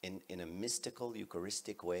in a mystical,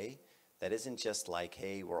 Eucharistic way that isn't just like,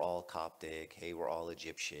 hey, we're all Coptic, hey, we're all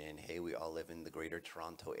Egyptian, hey, we all live in the greater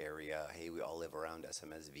Toronto area, hey, we all live around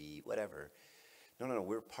SMSV, whatever. No,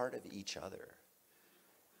 we're part of each other,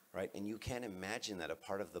 right? And you can't imagine that a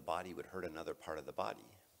part of the body would hurt another part of the body.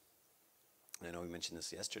 And I know we mentioned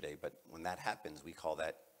this yesterday, but when that happens, we call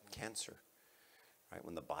that cancer, right?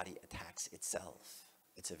 When the body attacks itself.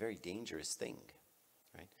 It's a very dangerous thing,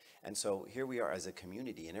 right? And so here we are as a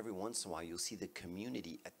community, and every once in a while you'll see the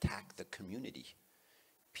community attack the community.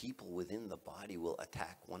 People within the body will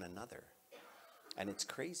attack one another. And it's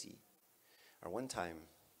crazy. Or one time,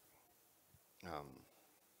 I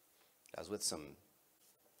was with some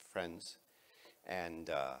friends,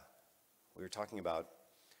 and we were talking about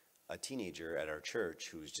a teenager at our church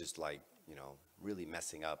who's just like, you know, really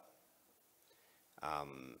messing up,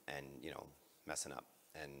 and, you know, messing up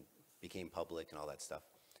and became public and all that stuff.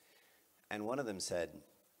 And one of them said,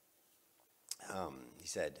 he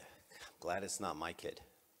said, I'm glad it's not my kid.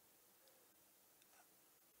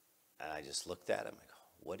 And I just looked at him, like,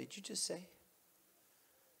 what did you just say?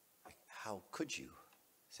 Like, how could you?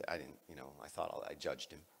 I didn't, you know, I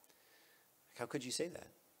judged him. Like, how could you say that?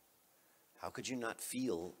 How could you not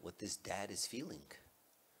feel what this dad is feeling?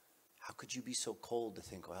 How could you be so cold to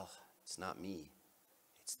think, well, it's not me,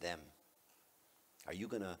 it's them? Are you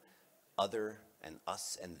going to other and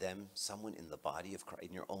us and them, someone in the body of Christ,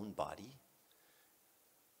 in your own body?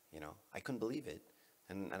 You know, I couldn't believe it.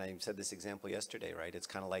 And I said this example yesterday, right? It's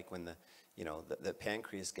kind of like when the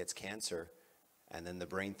pancreas gets cancer, and then the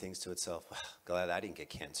brain thinks to itself, well, glad I didn't get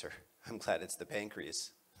cancer. I'm glad it's the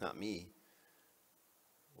pancreas, not me.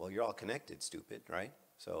 Well, you're all connected, stupid, right?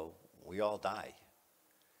 So we all die.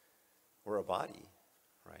 We're a body,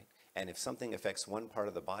 right? And if something affects one part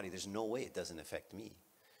of the body, there's no way it doesn't affect me.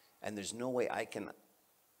 And there's no way I can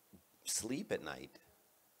sleep at night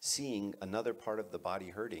seeing another part of the body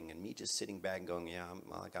hurting and me just sitting back and going, yeah,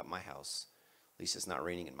 well, I got my house. At least it's not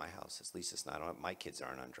raining in my house. At least it's not, my kids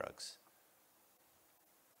aren't on drugs.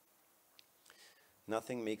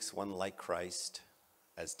 Nothing makes one like Christ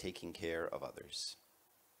as taking care of others.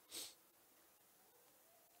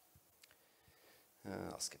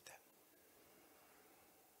 I'll skip that.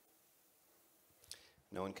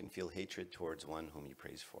 No one can feel hatred towards one whom he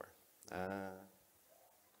prays for.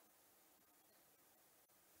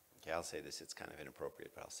 Okay, I'll say this. It's kind of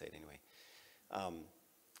inappropriate, but I'll say it anyway.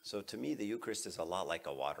 So to me, the Eucharist is a lot like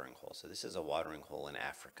a watering hole. So this is a watering hole in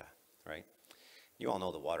Africa, right? You all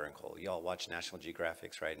know the watering hole. You all watch National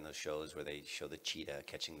Geographics, right? In those shows where they show the cheetah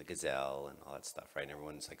catching the gazelle and all that stuff, right? And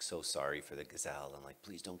everyone's like so sorry for the gazelle and like,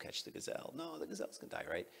 please don't catch the gazelle. No, the gazelle's gonna die,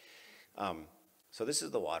 right? So this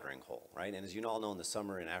is the watering hole, right? And as you all know, in the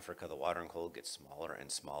summer in Africa, the watering hole gets smaller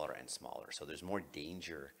and smaller and smaller. So there's more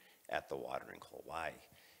danger at the watering hole. Why?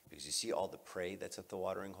 Because you see all the prey that's at the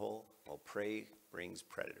watering hole? Well, prey brings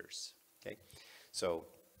predators, okay? So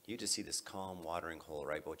you just see this calm watering hole,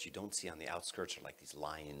 right? But what you don't see on the outskirts are like these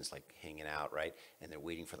lions like hanging out, right? And they're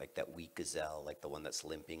waiting for like that weak gazelle, like the one that's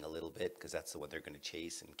limping a little bit, because that's the one they're going to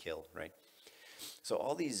chase and kill, right? So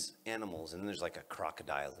all these animals, and then there's like a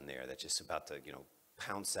crocodile in there that's just about to,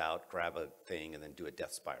 pounce out, grab a thing, and then do a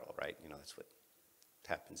death spiral, right? That's what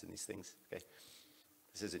happens in these things, okay?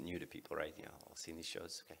 This isn't new to people, right? All seen these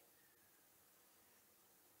shows, okay?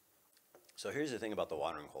 So here's the thing about the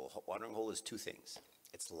watering hole. Watering hole is two things.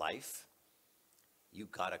 It's life. You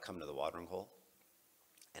gotta come to the watering hole.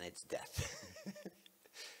 And it's death.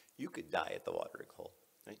 You could die at the watering hole,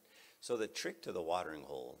 right? So the trick to the watering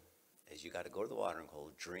hole is you gotta go to the watering hole,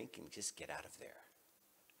 drink, and just get out of there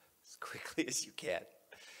as quickly as you can,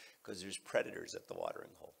 because there's predators at the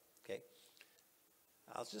watering hole, okay?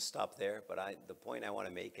 I'll just stop there, but the point I want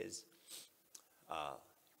to make is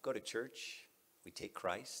go to church, we take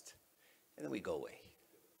Christ, and then we go away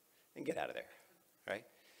and get out of there, right?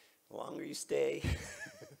 The longer you stay,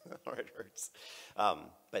 the more it hurts.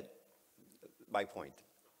 But my point,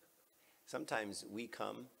 sometimes we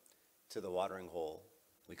come to the watering hole,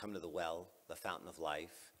 we come to the well, the fountain of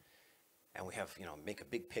life, and we have, make a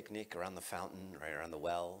big picnic around the fountain, right around the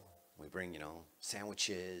well. We bring,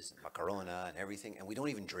 sandwiches, macarona, and everything, and we don't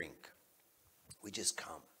even drink. We just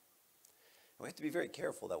come. And we have to be very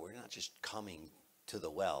careful that we're not just coming to the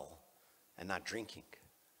well and not drinking,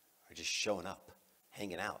 or just showing up,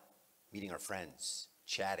 hanging out, meeting our friends,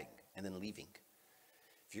 chatting, and then leaving.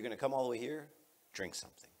 If you're going to come all the way here, drink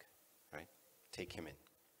something, right? Take him in.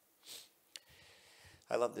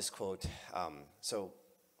 I love this quote. So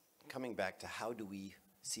coming back to how do we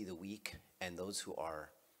see the weak and those who are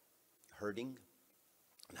hurting,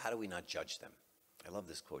 and how do we not judge them? I love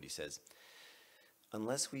this quote. He says,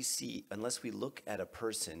 unless we look at a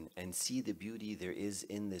person and see the beauty there is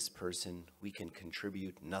in this person, we can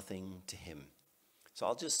contribute nothing to him. So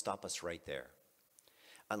I'll just stop us right there.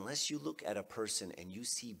 Unless you look at a person and you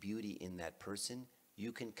see beauty in that person,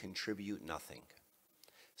 you can contribute nothing.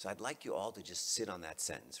 So I'd like you all to just sit on that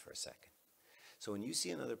sentence for a second. So when you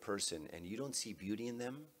see another person and you don't see beauty in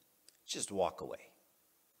them, just walk away.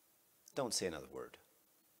 Don't say another word.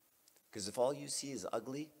 Because if all you see is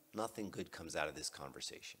ugly, nothing good comes out of this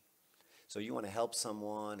conversation. So you want to help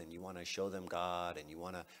someone and you want to show them God and you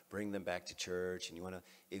want to bring them back to church and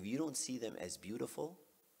if you don't see them as beautiful,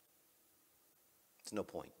 it's no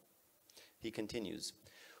point. He continues,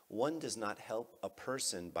 one does not help a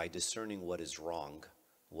person by discerning what is wrong,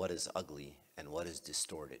 what is ugly, and what is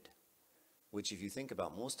distorted. Which if you think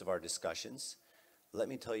about most of our discussions, let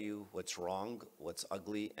me tell you what's wrong, what's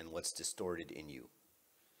ugly, and what's distorted in you.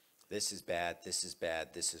 This is bad, this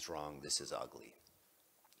is wrong, this is ugly.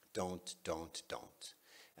 Don't.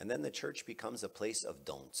 And then the church becomes a place of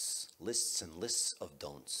don'ts, lists and lists of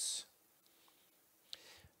don'ts.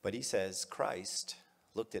 But he says Christ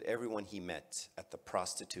looked at everyone he met, at the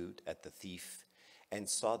prostitute, at the thief, and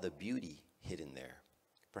saw the beauty hidden there.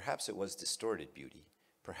 Perhaps it was distorted beauty,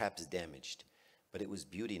 perhaps damaged, but it was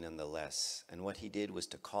beauty nonetheless. And what he did was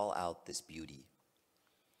to call out this beauty.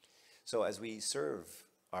 So as we serve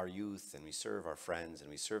our youth and we serve our friends and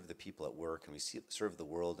we serve the people at work and we serve the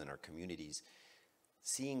world and our communities,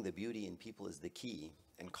 seeing the beauty in people is the key,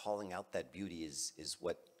 and calling out that beauty is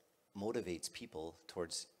what motivates people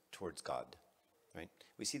towards God, right?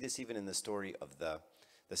 We see this even in the story of the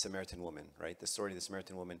Samaritan woman, right? The story of the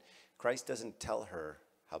Samaritan woman. Christ doesn't tell her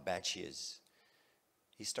how bad she is.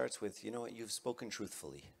 He starts with, you know what, you've spoken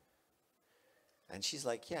truthfully. And she's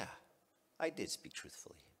like, yeah, I did speak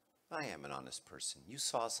truthfully. I am an honest person. You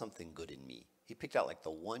saw something good in me. He picked out like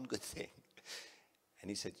the one good thing. And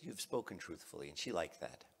he said, you've spoken truthfully. And she liked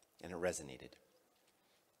that. And it resonated.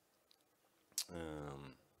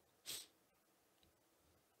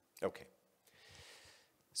 Okay.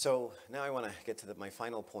 So now I want to get to my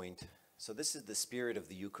final point. So this is the spirit of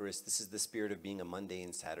the Eucharist. This is the spirit of being a Monday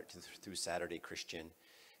and through Saturday Christian.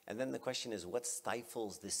 And then the question is, what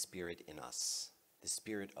stifles this spirit in us? The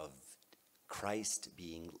spirit of Christ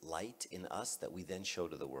being light in us that we then show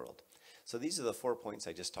to the world. So these are the 4 points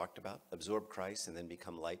I just talked about. Absorb Christ and then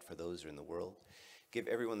become light for those who are in the world. Give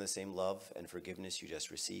everyone the same love and forgiveness you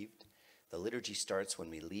just received. The liturgy starts when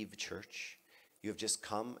we leave church. You have just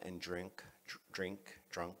come and drunk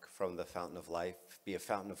from the fountain of life. Be a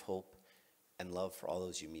fountain of hope and love for all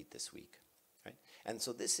those you meet this week. Right? And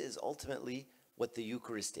so this is ultimately what the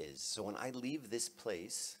Eucharist is. So when I leave this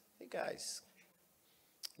place, hey guys,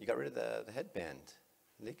 you got rid of the headband.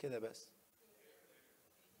 I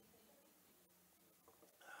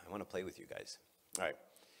want to play with you guys. All right.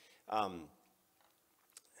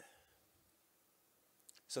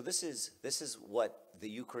 So this is what the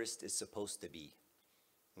Eucharist is supposed to be.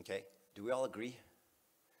 Okay? Do we all agree?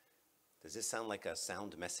 Does this sound like a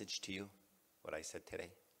sound message to you, what I said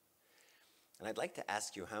today? And I'd like to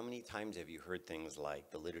ask you, how many times have you heard things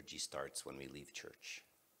like the liturgy starts when we leave church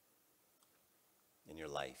in your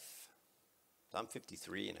life? I'm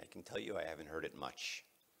 53, and I can tell you I haven't heard it much.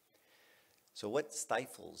 So what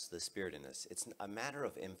stifles the Spirit in us? It's a matter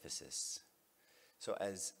of emphasis. So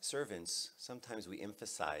as servants, sometimes we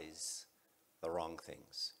emphasize the wrong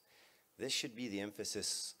things. This should be the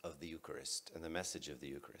emphasis of the Eucharist and the message of the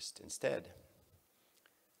Eucharist. Instead,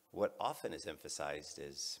 what often is emphasized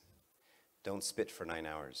is, don't spit for 9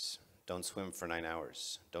 hours. Don't swim for 9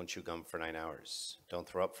 hours. Don't chew gum for 9 hours. Don't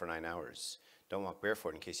throw up for 9 hours. Don't walk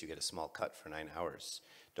barefoot in case you get a small cut for 9 hours.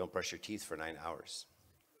 Don't brush your teeth for 9 hours.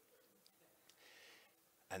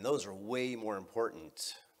 And those are way more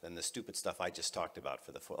important than the stupid stuff I just talked about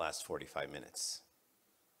for the last 45 minutes.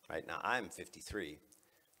 Right? Now, I'm 53.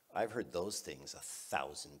 I've heard those things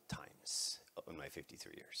 1,000 times in my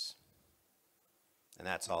 53 years. And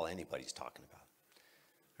that's all anybody's talking about.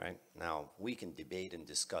 Right? Now, we can debate and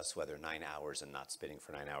discuss whether 9 hours and not spitting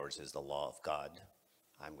for 9 hours is the law of God.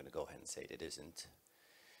 I'm going to go ahead and say it isn't.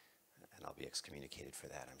 And I'll be excommunicated for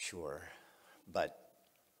that, I'm sure. But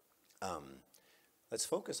let's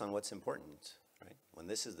focus on what's important, right? When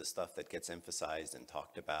this is the stuff that gets emphasized and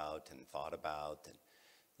talked about and thought about, and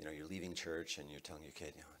you're leaving church and you're telling your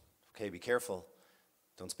kid, okay, be careful,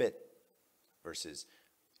 don't spit, versus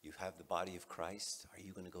you have the body of Christ. Are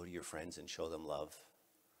you going to go to your friends and show them love?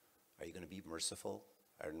 Are you going to be merciful?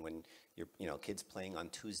 And when your kids playing on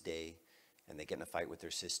Tuesday and they get in a fight with their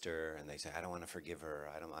sister and they say, I don't want to forgive her.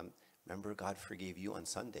 Remember God forgave you on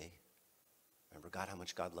Sunday. Remember how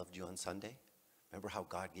much God loved you on Sunday? Remember how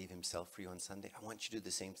God gave himself for you on Sunday? I want you to do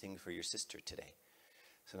the same thing for your sister today.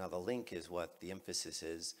 So now the link is what the emphasis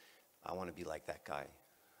is. I want to be like that guy.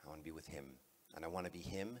 I want to be with him. And I want to be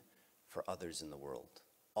him for others in the world.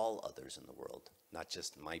 All others in the world, not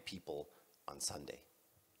just my people on Sunday.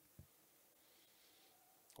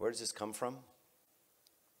 Where does this come from?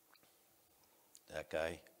 That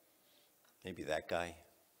guy. Maybe that guy.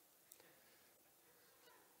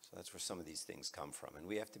 So that's where some of these things come from. And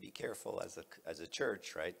we have to be careful as a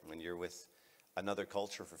church, right? When you're with another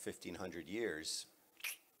culture for 1,500 years,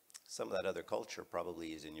 some of that other culture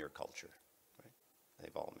probably is in your culture, right?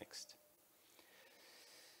 They've all mixed.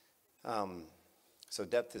 So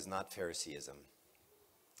depth is not Phariseeism.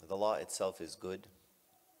 The law itself is good,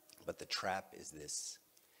 but the trap is this.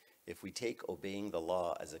 If we take obeying the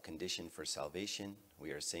law as a condition for salvation,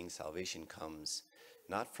 we are saying salvation comes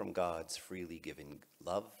not from God's freely given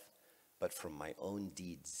love, but from my own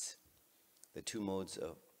deeds. The two modes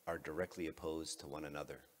are directly opposed to one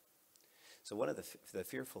another. So one of the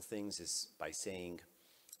fearful things is by saying,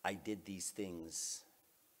 I did these things,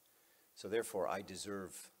 so therefore I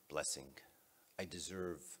deserve blessing. I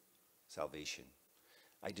deserve salvation.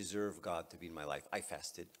 I deserve God to be in my life. I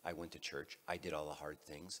fasted. I went to church. I did all the hard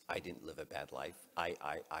things. I didn't live a bad life. I.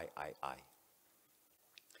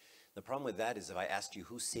 The problem with that is if I asked you,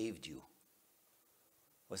 who saved you?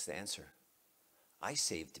 What's the answer? I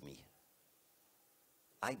saved me.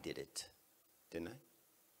 I did it, didn't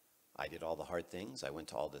I? I did all the hard things. I went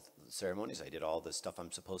to all the ceremonies. I did all the stuff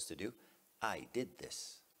I'm supposed to do. I did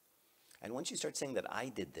this. And once you start saying that I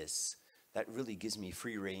did this, that really gives me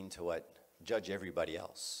free rein to judge everybody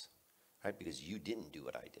else, right? Because you didn't do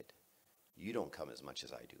what I did. You don't come as much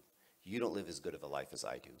as I do. You don't live as good of a life as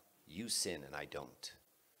I do. You sin and I don't,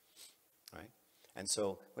 right? And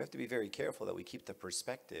so we have to be very careful that we keep the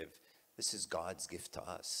perspective, this is God's gift to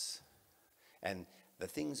us. And the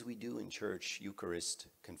things we do in church, Eucharist,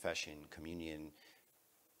 confession, communion,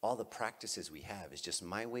 all the practices we have is just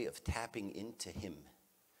my way of tapping into him.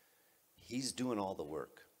 He's doing all the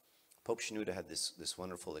work. Pope Shenouda had this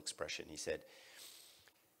wonderful expression. He said,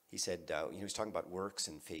 he was talking about works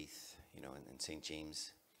and faith, in St.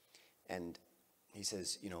 James. And he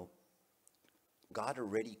says, God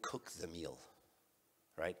already cooked the meal,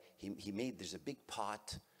 right? He made, there's a big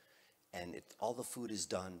pot, and all the food is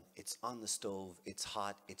done. It's on the stove. It's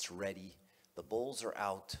hot. It's ready. The bowls are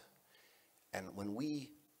out. And when we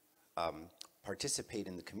participate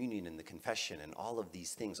in the communion and the confession and all of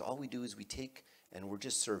these things, all we do is we take and we're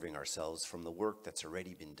just serving ourselves from the work that's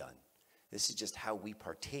already been done. This is just how we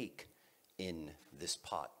partake in this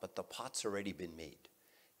pot, but the pot's already been made.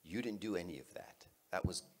 You didn't do any of that. That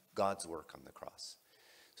was God's work on the cross.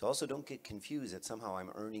 So also don't get confused that somehow I'm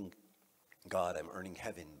earning God, I'm earning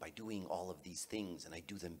heaven by doing all of these things, and I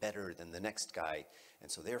do them better than the next guy,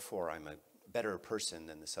 and so therefore I'm a better person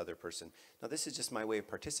than this other person. No, this is just my way of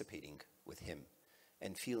participating with him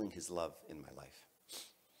and feeling his love in my life.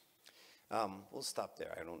 We'll stop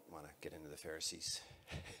there. I don't want to get into the Pharisees.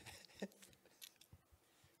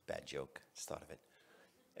 Bad joke. Just thought of it.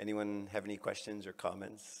 Anyone have any questions or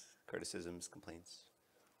comments, criticisms, complaints?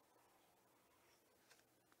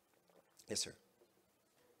 Yes, sir.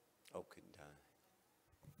 Oh, could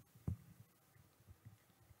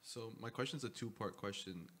So my question is a two-part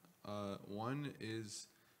question. One is,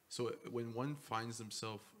 so when one finds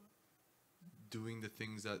themselves doing the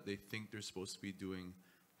things that they think they're supposed to be doing,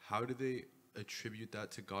 how do they attribute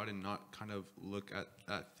that to God and not kind of look at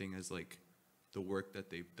that thing as like the work that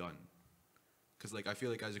they've done? Because like I feel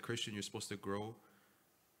like as a Christian, you're supposed to grow,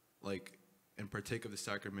 like, and partake of the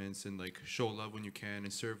sacraments and like show love when you can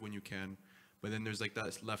and serve when you can. But then there's like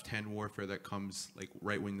that left-hand warfare that comes like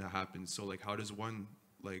right when that happens. So like how does one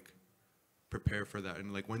like prepare for that?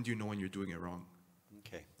 And like when do you know when you're doing it wrong?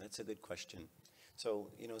 Okay, that's a good question. So,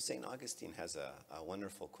 St. Augustine has a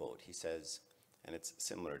wonderful quote. He says, and it's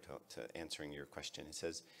similar to answering your question. He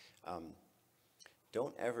says,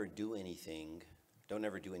 don't ever do any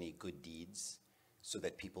good deeds so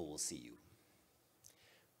that people will see you.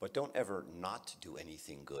 But don't ever not do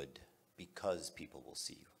anything good because people will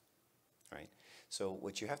see you, right? So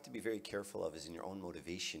what you have to be very careful of is in your own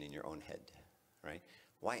motivation, in your own head, right?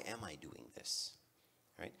 Why am I doing this,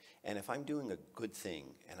 right? And if I'm doing a good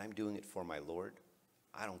thing and I'm doing it for my Lord,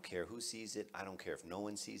 I don't care who sees it. I don't care if no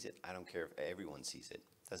one sees it. I don't care if everyone sees it.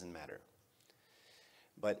 Doesn't matter.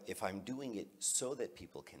 But if I'm doing it so that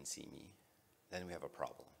people can see me, then we have a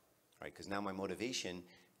problem, right? Because now my motivation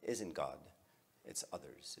isn't God. It's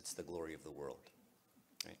others. It's the glory of the world,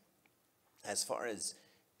 right? As far as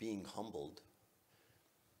being humbled,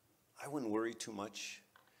 I wouldn't worry too much.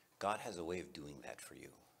 God has a way of doing that for you,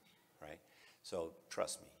 right? So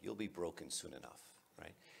trust me, you'll be broken soon enough,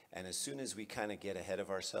 right? And as soon as we kind of get ahead of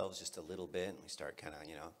ourselves just a little bit, and we start kind of,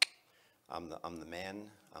 I'm the man,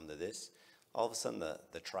 I'm the this, all of a sudden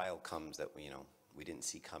the trial comes that we didn't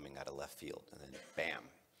see coming out of left field, and then bam.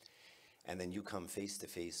 And then you come face to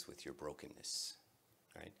face with your brokenness,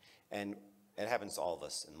 right? And it happens to all of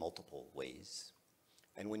us in multiple ways.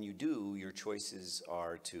 And when you do, your choices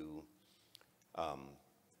are to,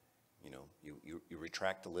 you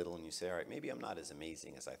retract a little and you say, all right, maybe I'm not as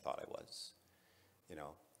amazing as I thought I was.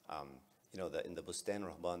 In the Bustan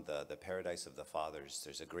Rahman, the Paradise of the Fathers,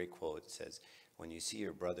 there's a great quote. It says, when you see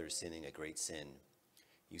your brother sinning a great sin,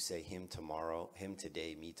 you say, him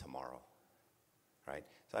today, me tomorrow, right?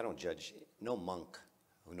 So I don't judge. No monk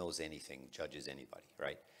who knows anything judges anybody,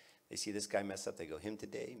 right? They see this guy mess up, they go, him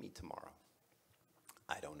today, me tomorrow.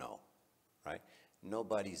 I don't know, right?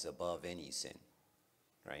 Nobody's above any sin,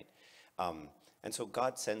 right? And so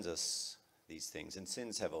God sends us these things, and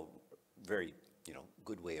sins have a very,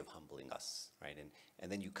 good way of humbling us, right?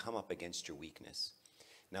 And then you come up against your weakness.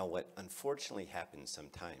 Now, what unfortunately happens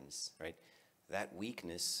sometimes, right? That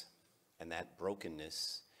weakness and that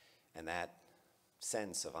brokenness and that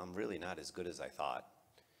sense of I'm really not as good as I thought,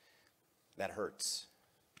 that hurts,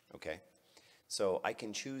 okay? So I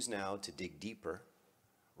can choose now to dig deeper,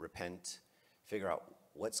 repent, figure out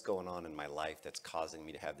what's going on in my life that's causing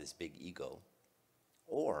me to have this big ego.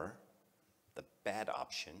 Or the bad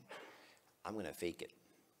option, I'm going to fake it.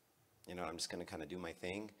 I'm just going to kind of do my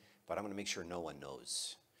thing, but I'm going to make sure no one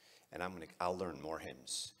knows. And I'll learn more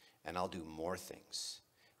hymns, and I'll do more things,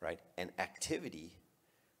 right? And activity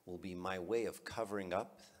will be my way of covering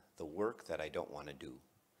up the work that I don't want to do,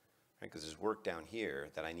 right? Because there's work down here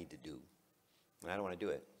that I need to do, and I don't want to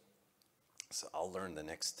do it. So I'll learn the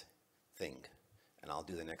next thing, and I'll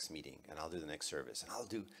do the next meeting, and I'll do the next service, and I'll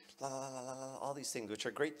do all these things, which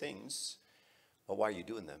are great things, but why are you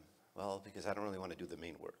doing them? Well, because I don't really want to do the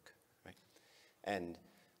main work, right? And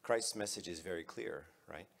Christ's message is very clear,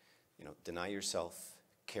 right? Deny yourself,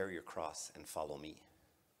 carry your cross, and follow me.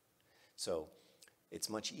 So it's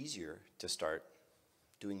much easier to start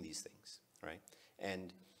doing these things, right?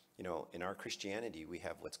 And, in our Christianity, we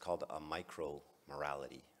have what's called a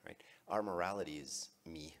micro-morality, right? Our morality is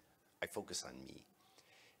me. I focus on me.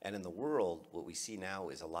 And in the world, what we see now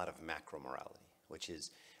is a lot of macro-morality, which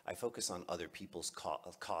is I focus on other people's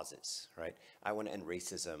causes, right? I want to end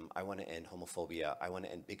racism. I want to end homophobia. I want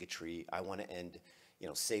to end bigotry. I want to end,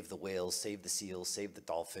 save the whales, save the seals, save the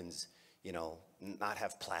dolphins, not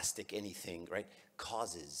have plastic, anything, right?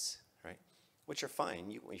 Causes, right? Which are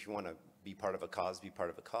fine. If you want to be part of a cause, be part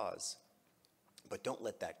of a cause. But don't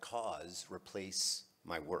let that cause replace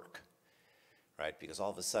my work, right? Because all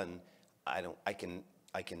of a sudden,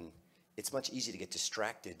 it's much easier to get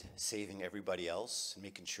distracted saving everybody else,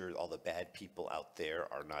 making sure all the bad people out there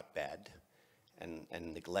are not bad,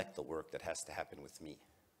 and neglect the work that has to happen with me.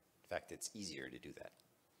 In fact, it's easier to do that.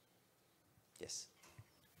 Yes?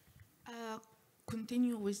 Uh,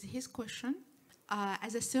 Continue with his question.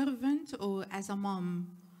 As a servant or as a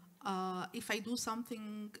mom, if I do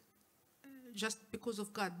something just because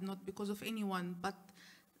of God, not because of anyone, but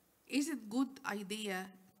is it good idea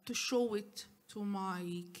to show it to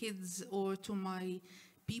my kids or to my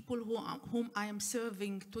people whom I am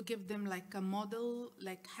serving, to give them like a model,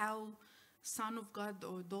 like how son of God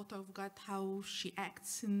or daughter of God, how she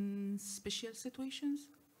acts in special situations?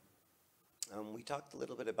 We talked a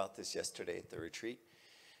little bit about this yesterday at the retreat.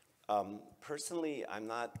 Personally, I'm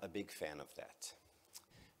not a big fan of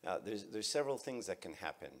that. There's several things that can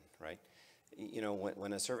happen, right? You know,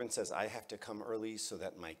 when a servant says, I have to come early so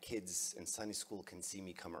that my kids in Sunday school can see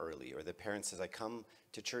me come early, or the parent says, I come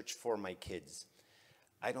to church for my kids,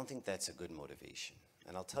 I don't think that's a good motivation.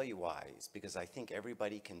 And I'll tell you why. It's because I think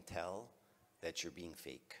everybody can tell that you're being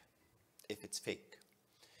fake, if it's fake.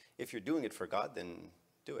 If you're doing it for God, then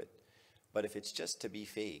do it. But if it's just to be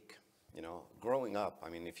fake, you know, growing up, I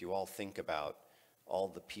mean, if you all think about all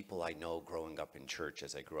the people I know growing up in church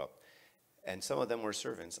as I grew up, and some of them were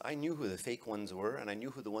servants, I knew who the fake ones were, and I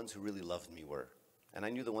knew who the ones who really loved me were. And I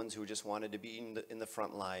knew the ones who just wanted to be in the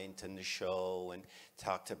front line, in the show, and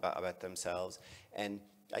talked about themselves. And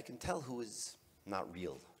I can tell who is not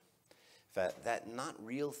real. That not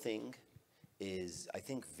real thing is, I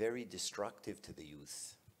think, very destructive to the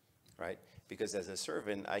youth, right? Because as a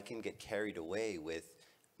servant, I can get carried away with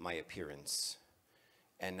my appearance.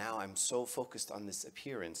 And now I'm so focused on this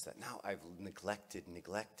appearance that now I've neglected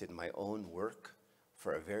my own work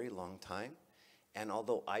for a very long time. And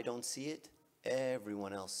although I don't see it,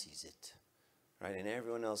 everyone else sees it, right? And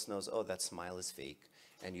everyone else knows, oh, that smile is fake,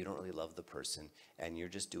 and you don't really love the person, and you're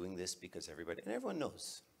just doing this because everybody, and everyone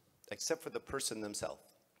knows, except for the person themselves.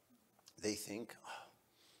 They think,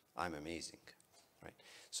 oh, I'm amazing, right?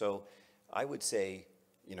 So I would say,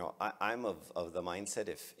 you know, I'm of the mindset,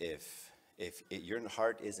 if your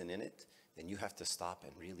heart isn't in it, then you have to stop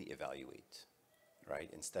and really evaluate,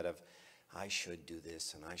 right? Instead of, I should do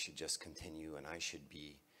this, and I should just continue, and I should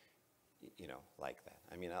be, you know, like that.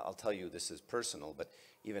 I mean, I'll tell you, this is personal, but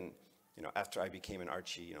even, you know, after I became an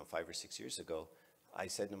Archie, you know, 5 or 6 years ago, I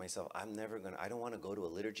said to myself, I don't want to go to a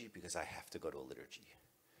liturgy because I have to go to a liturgy,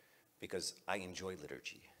 because I enjoy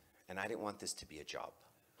liturgy, and I didn't want this to be a job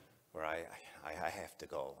where I have to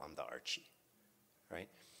go, I'm the Archie, right?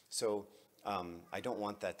 So I don't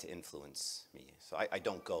want that to influence me. So I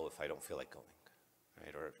don't go if I don't feel like going,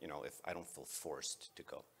 right? Or, you know, if I don't feel forced to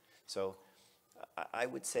go. So I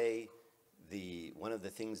would say one of the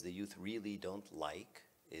things the youth really don't like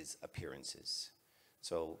is appearances.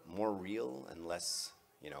 So more real and less,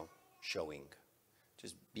 you know, showing.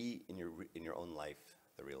 Just be in your own life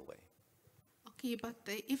the real way. Okay, but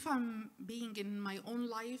if I'm being in my own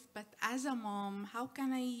life, but as a mom, how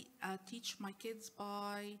can I teach my kids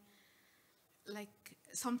by, like,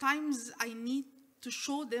 sometimes I need to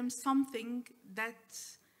show them something that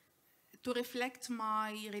to reflect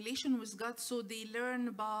my relation with God, so they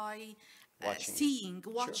learn by Watching. seeing,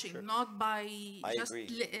 Sure, watching, sure. not by I just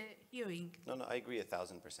agree. hearing. No, I agree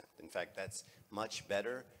 1,000%. In fact, that's much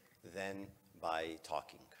better than by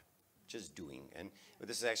talking, just doing. And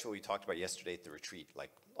this is actually what we talked about yesterday at the retreat,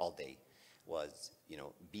 like all day, was, you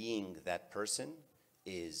know, being that person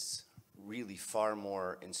is really far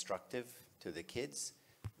more instructive to the kids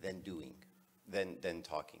than doing, than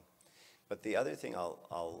talking. But the other thing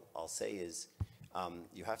I'll say is,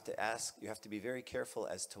 you have to be very careful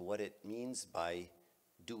as to what it means by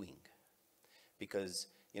doing. Because,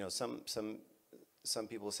 you know, some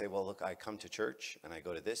people say, well, look, I come to church and I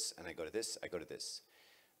go to this and I go to this, I go to this.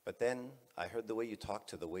 But then I heard the way you talk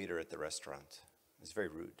to the waiter at the restaurant is very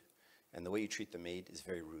rude. And the way you treat the maid is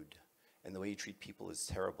very rude. And the way you treat people is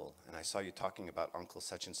terrible. And I saw you talking about uncle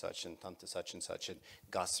such and tante such and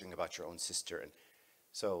gossiping about your own sister. And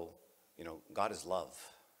so, you know, God is love,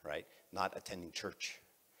 right? Not attending church.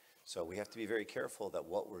 So we have to be very careful that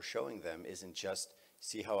what we're showing them isn't just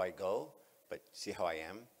see how I go, but see how I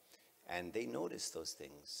am. And they notice those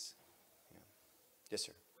things. Yeah. Yes,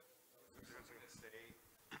 sir.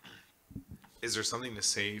 Is there something to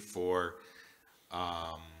say for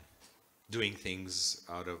doing things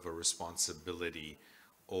out of a responsibility,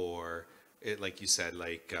 or like you said,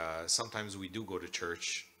 like sometimes we do go to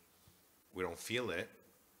church, we don't feel it,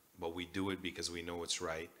 but we do it because we know it's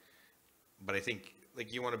right. But I think,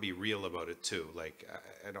 like, you want to be real about it too. Like,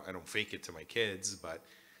 I don't fake it to my kids, but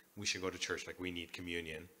we should go to church, like we need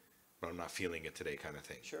communion, but I'm not feeling it today, kind of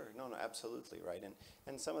thing. Sure, no, absolutely, right.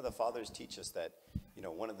 And some of the fathers teach us that, you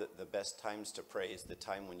know, one of the best times to pray is the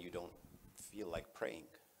time when you don't feel like praying,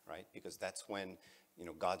 right? Because that's when, you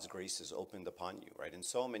know, God's grace is opened upon you, right? And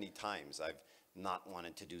so many times I've not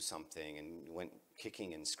wanting to do something and went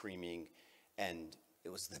kicking and screaming, and it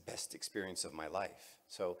was the best experience of my life.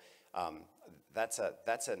 So that's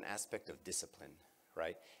an aspect of discipline,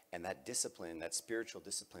 right? And that discipline, that spiritual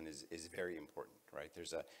discipline is very important, right?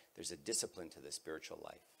 There's a discipline to the spiritual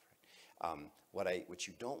life. Right? What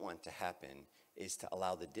you don't want to happen is to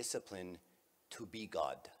allow the discipline to be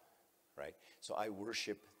God, right? So I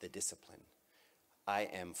worship the discipline. I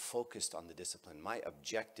am focused on the discipline. My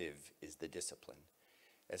objective is the discipline.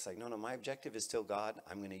 It's like, no, my objective is still God.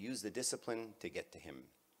 I'm going to use the discipline to get to him.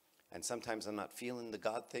 And sometimes I'm not feeling the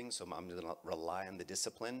God thing, so I'm going to rely on the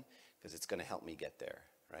discipline because it's going to help me get there,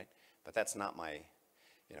 right? But that's not my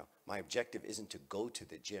objective isn't to go to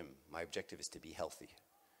the gym. My objective is to be healthy,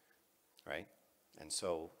 right? And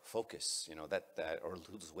so focus, that or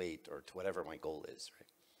lose weight or to whatever my goal is,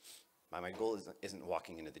 right? My goal isn't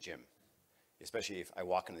walking into the gym, especially if I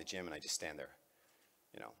walk into the gym and I just stand there,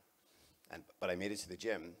 but I made it to the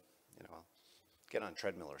gym, I'll get on a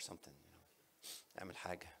treadmill or something, I'm a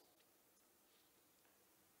hag.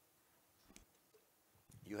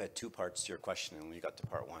 You had two parts to your question, and we got to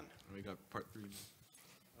part one. We got part three.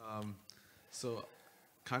 So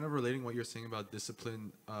kind of relating what you're saying about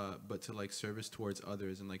discipline, but to like service towards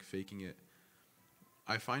others and like faking it.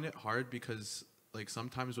 I find it hard because like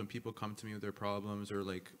sometimes when people come to me with their problems or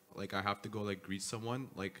like I have to go like greet someone,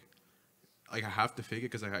 like I have to fake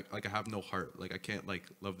it because I have no heart. Like I can't like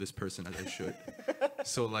love this person as I should.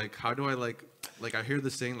 So like how do I like I hear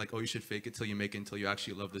the saying like, oh, you should fake it till you make it until you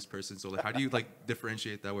actually love this person. So like how do you like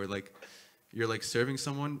differentiate that where like you're like serving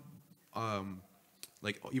someone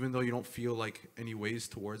like even though you don't feel like any ways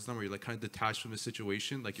towards them or you're like kind of detached from the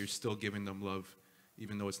situation, like you're still giving them love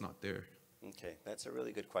even though it's not there? Okay, that's a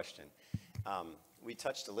really good question. We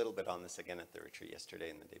touched a little bit on this again at the retreat yesterday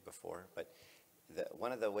and the day before, but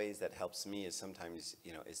one of the ways that helps me is sometimes,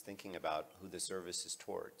 is thinking about who the service is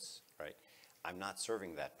towards, right? I'm not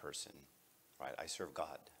serving that person, right? I serve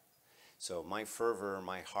God. So my fervor,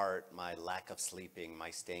 my heart, my lack of sleeping,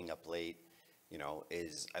 my staying up late,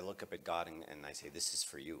 is I look up at God and I say, this is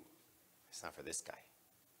for you. It's not for this guy,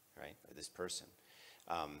 right? Or this person.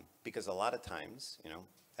 Because a lot of times,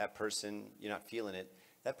 that person, you're not feeling it,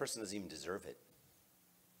 that person doesn't even deserve it,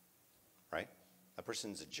 right? That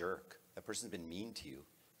person's a jerk. That person's been mean to you.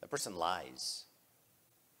 That person lies.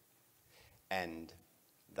 And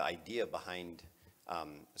the idea behind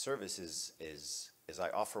service is I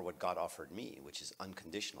offer what God offered me, which is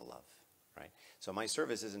unconditional love, right? So my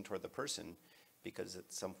service isn't toward the person because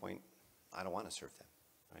at some point I don't want to serve them,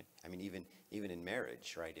 right? I mean, even in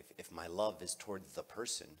marriage, right? If my love is toward the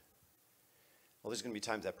person, well, there's going to be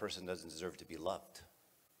times that person doesn't deserve to be loved.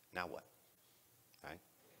 Now what, right?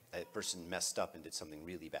 That person messed up and did something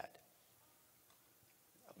really bad.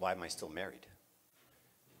 Why am I still married?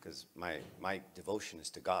 Because my devotion is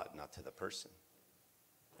to God, not to the person.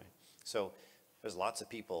 Right? So there's lots of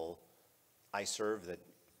people I serve that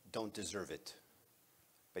don't deserve it.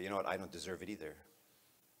 But you know what? I don't deserve it either.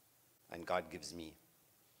 And God gives me.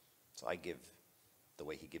 So I give the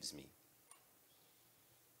way he gives me.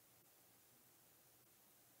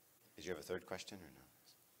 Did you have a third question or no?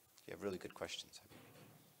 You have really good questions.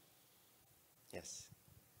 Yes.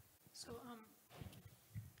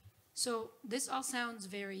 So this all sounds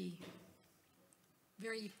very,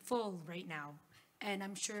 very full right now, and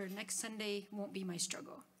I'm sure next Sunday won't be my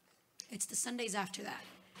struggle. It's the Sundays after that.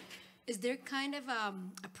 Is there kind of a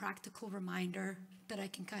practical reminder that I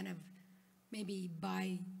can kind of maybe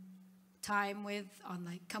buy time with on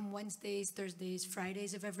like come Wednesdays, Thursdays,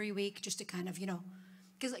 Fridays of every week, just to kind of,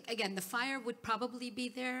 because like again, the fire would probably be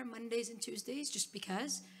there Mondays and Tuesdays just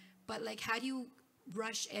because, but like how do you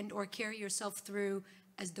rush and or carry yourself through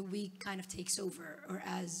as the week kind of takes over or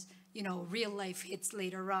as, real life hits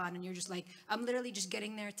later on and you're just like, I'm literally just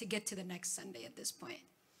getting there to get to the next Sunday at this point.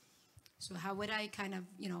 So how would I kind of,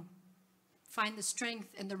 find the strength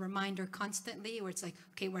and the reminder constantly where it's like,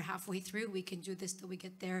 okay, we're halfway through, we can do this till we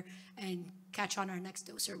get there and catch on our next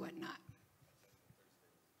dose or whatnot.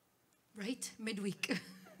 Right? Midweek.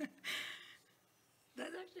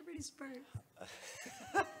 That's actually pretty smart.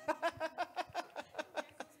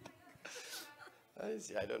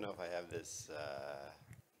 I don't know if I have this.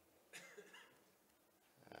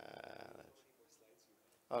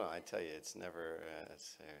 Oh no, I tell you, it's never.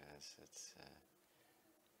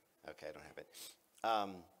 Okay, I don't have it.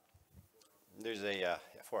 There's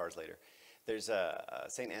 4 hours later. There's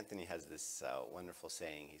Saint Anthony has this wonderful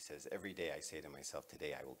saying. He says, "Every day I say to myself,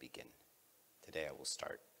 today I will begin. Today I will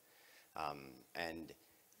start." And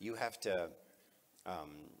you have to.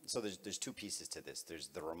 So there's 2 pieces to this. There's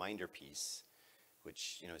the reminder piece,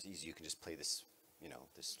 which is easy. You can just play this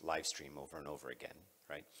this live stream over and over again,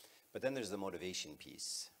 right? But then there's the motivation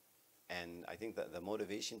piece. And I think that the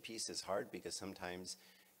motivation piece is hard because sometimes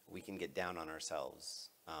we can get down on ourselves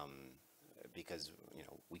because,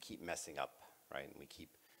 we keep messing up, right? And we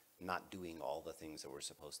keep not doing all the things that we're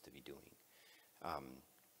supposed to be doing.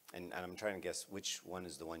 And I'm trying to guess which one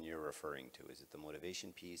is the one you're referring to. Is it the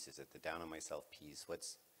motivation piece? Is it the down on myself piece?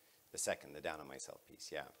 What's the second, the down on myself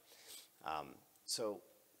piece? Yeah.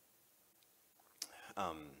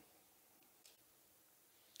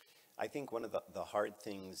 I think one of the hard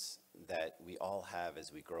things that we all have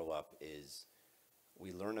as we grow up is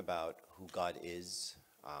we learn about who God is,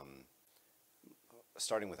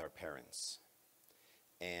 starting with our parents.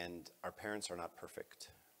 And our parents are not perfect.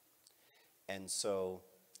 And so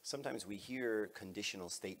sometimes we hear conditional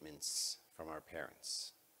statements from our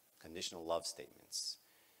parents, conditional love statements,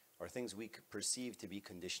 or things we could perceive to be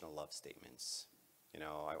conditional love statements.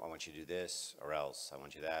 I want you to do this or else, I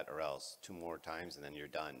want you that or else, 2 more times and then you're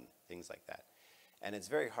done, things like that. And it's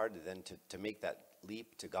very hard then to make that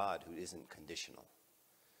leap to God who isn't conditional,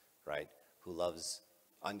 right? Who loves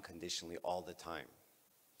unconditionally all the time.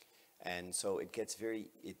 And so it's very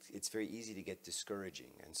easy to get discouraging.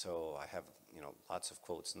 And so I have, lots of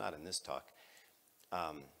quotes, not in this talk,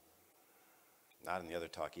 not in the other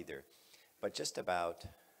talk either, but just about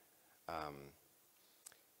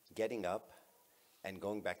getting up and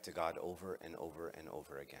going back to God over and over and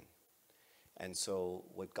over again. And so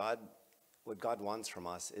what God wants from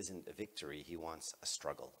us isn't a victory. He wants a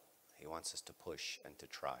struggle. He wants us to push and to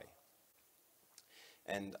try.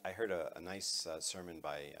 And I heard a nice sermon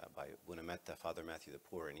by Bunametta, Father Matthew the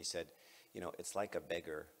Poor, and he said, it's like a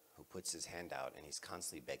beggar who puts his hand out and he's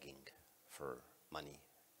constantly begging for money.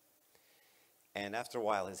 And after a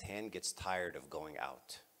while, his hand gets tired of going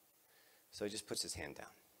out. So he just puts his hand down.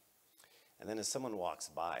 And then as someone walks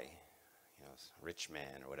by, a rich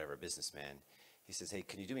man or whatever, a businessman, he says, hey,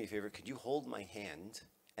 can you do me a favor? Could you hold my hand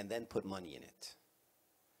and then put money in it?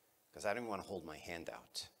 Because I don't want to hold my hand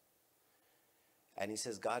out. And he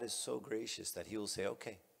says, God is so gracious that he will say,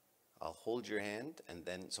 okay, I'll hold your hand and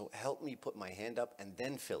then, so help me put my hand up and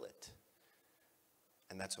then fill it.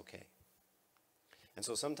 And that's okay. And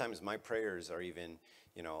so sometimes my prayers are even,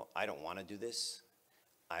 I don't want to do this.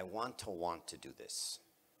 I want to do this.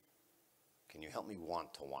 Can you help me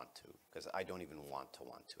want to? Because I don't even want to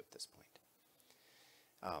at this point.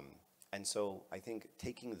 And so I think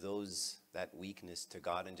taking that weakness to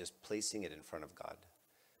God and just placing it in front of God,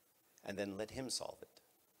 and then let him solve it,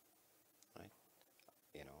 right?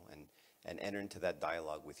 And enter into that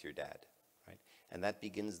dialogue with your dad, right? And that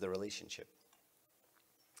begins the relationship.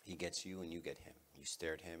 He gets you and you get him. You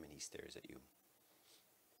stare at him and he stares at you.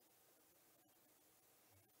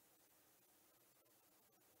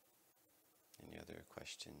 Any other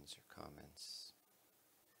questions or comments?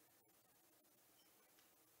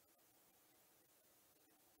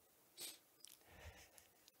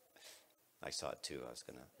 I saw it too. I was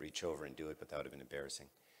going to reach over and do it, but that would have been embarrassing.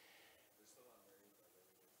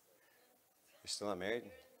 You're still not married?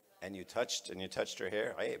 And you touched her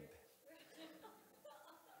hair? Abe.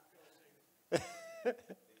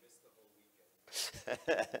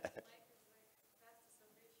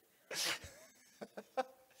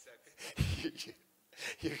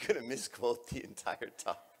 You're going to misquote the entire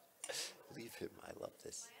talk. Leave him. I love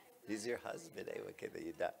this. He's your husband. Okay, there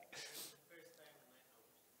you die.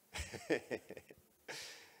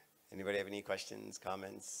 Anybody have any questions,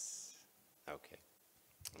 comments? Okay.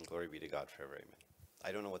 And glory be to God forever. Amen.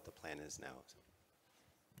 I don't know what the plan is now.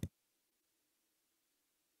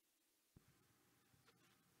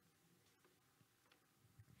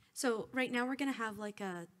 So right now we're going to have like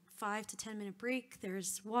a 5 to 10 minute break.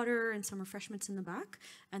 There's water and some refreshments in the back,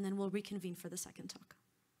 and then we'll reconvene for the second talk.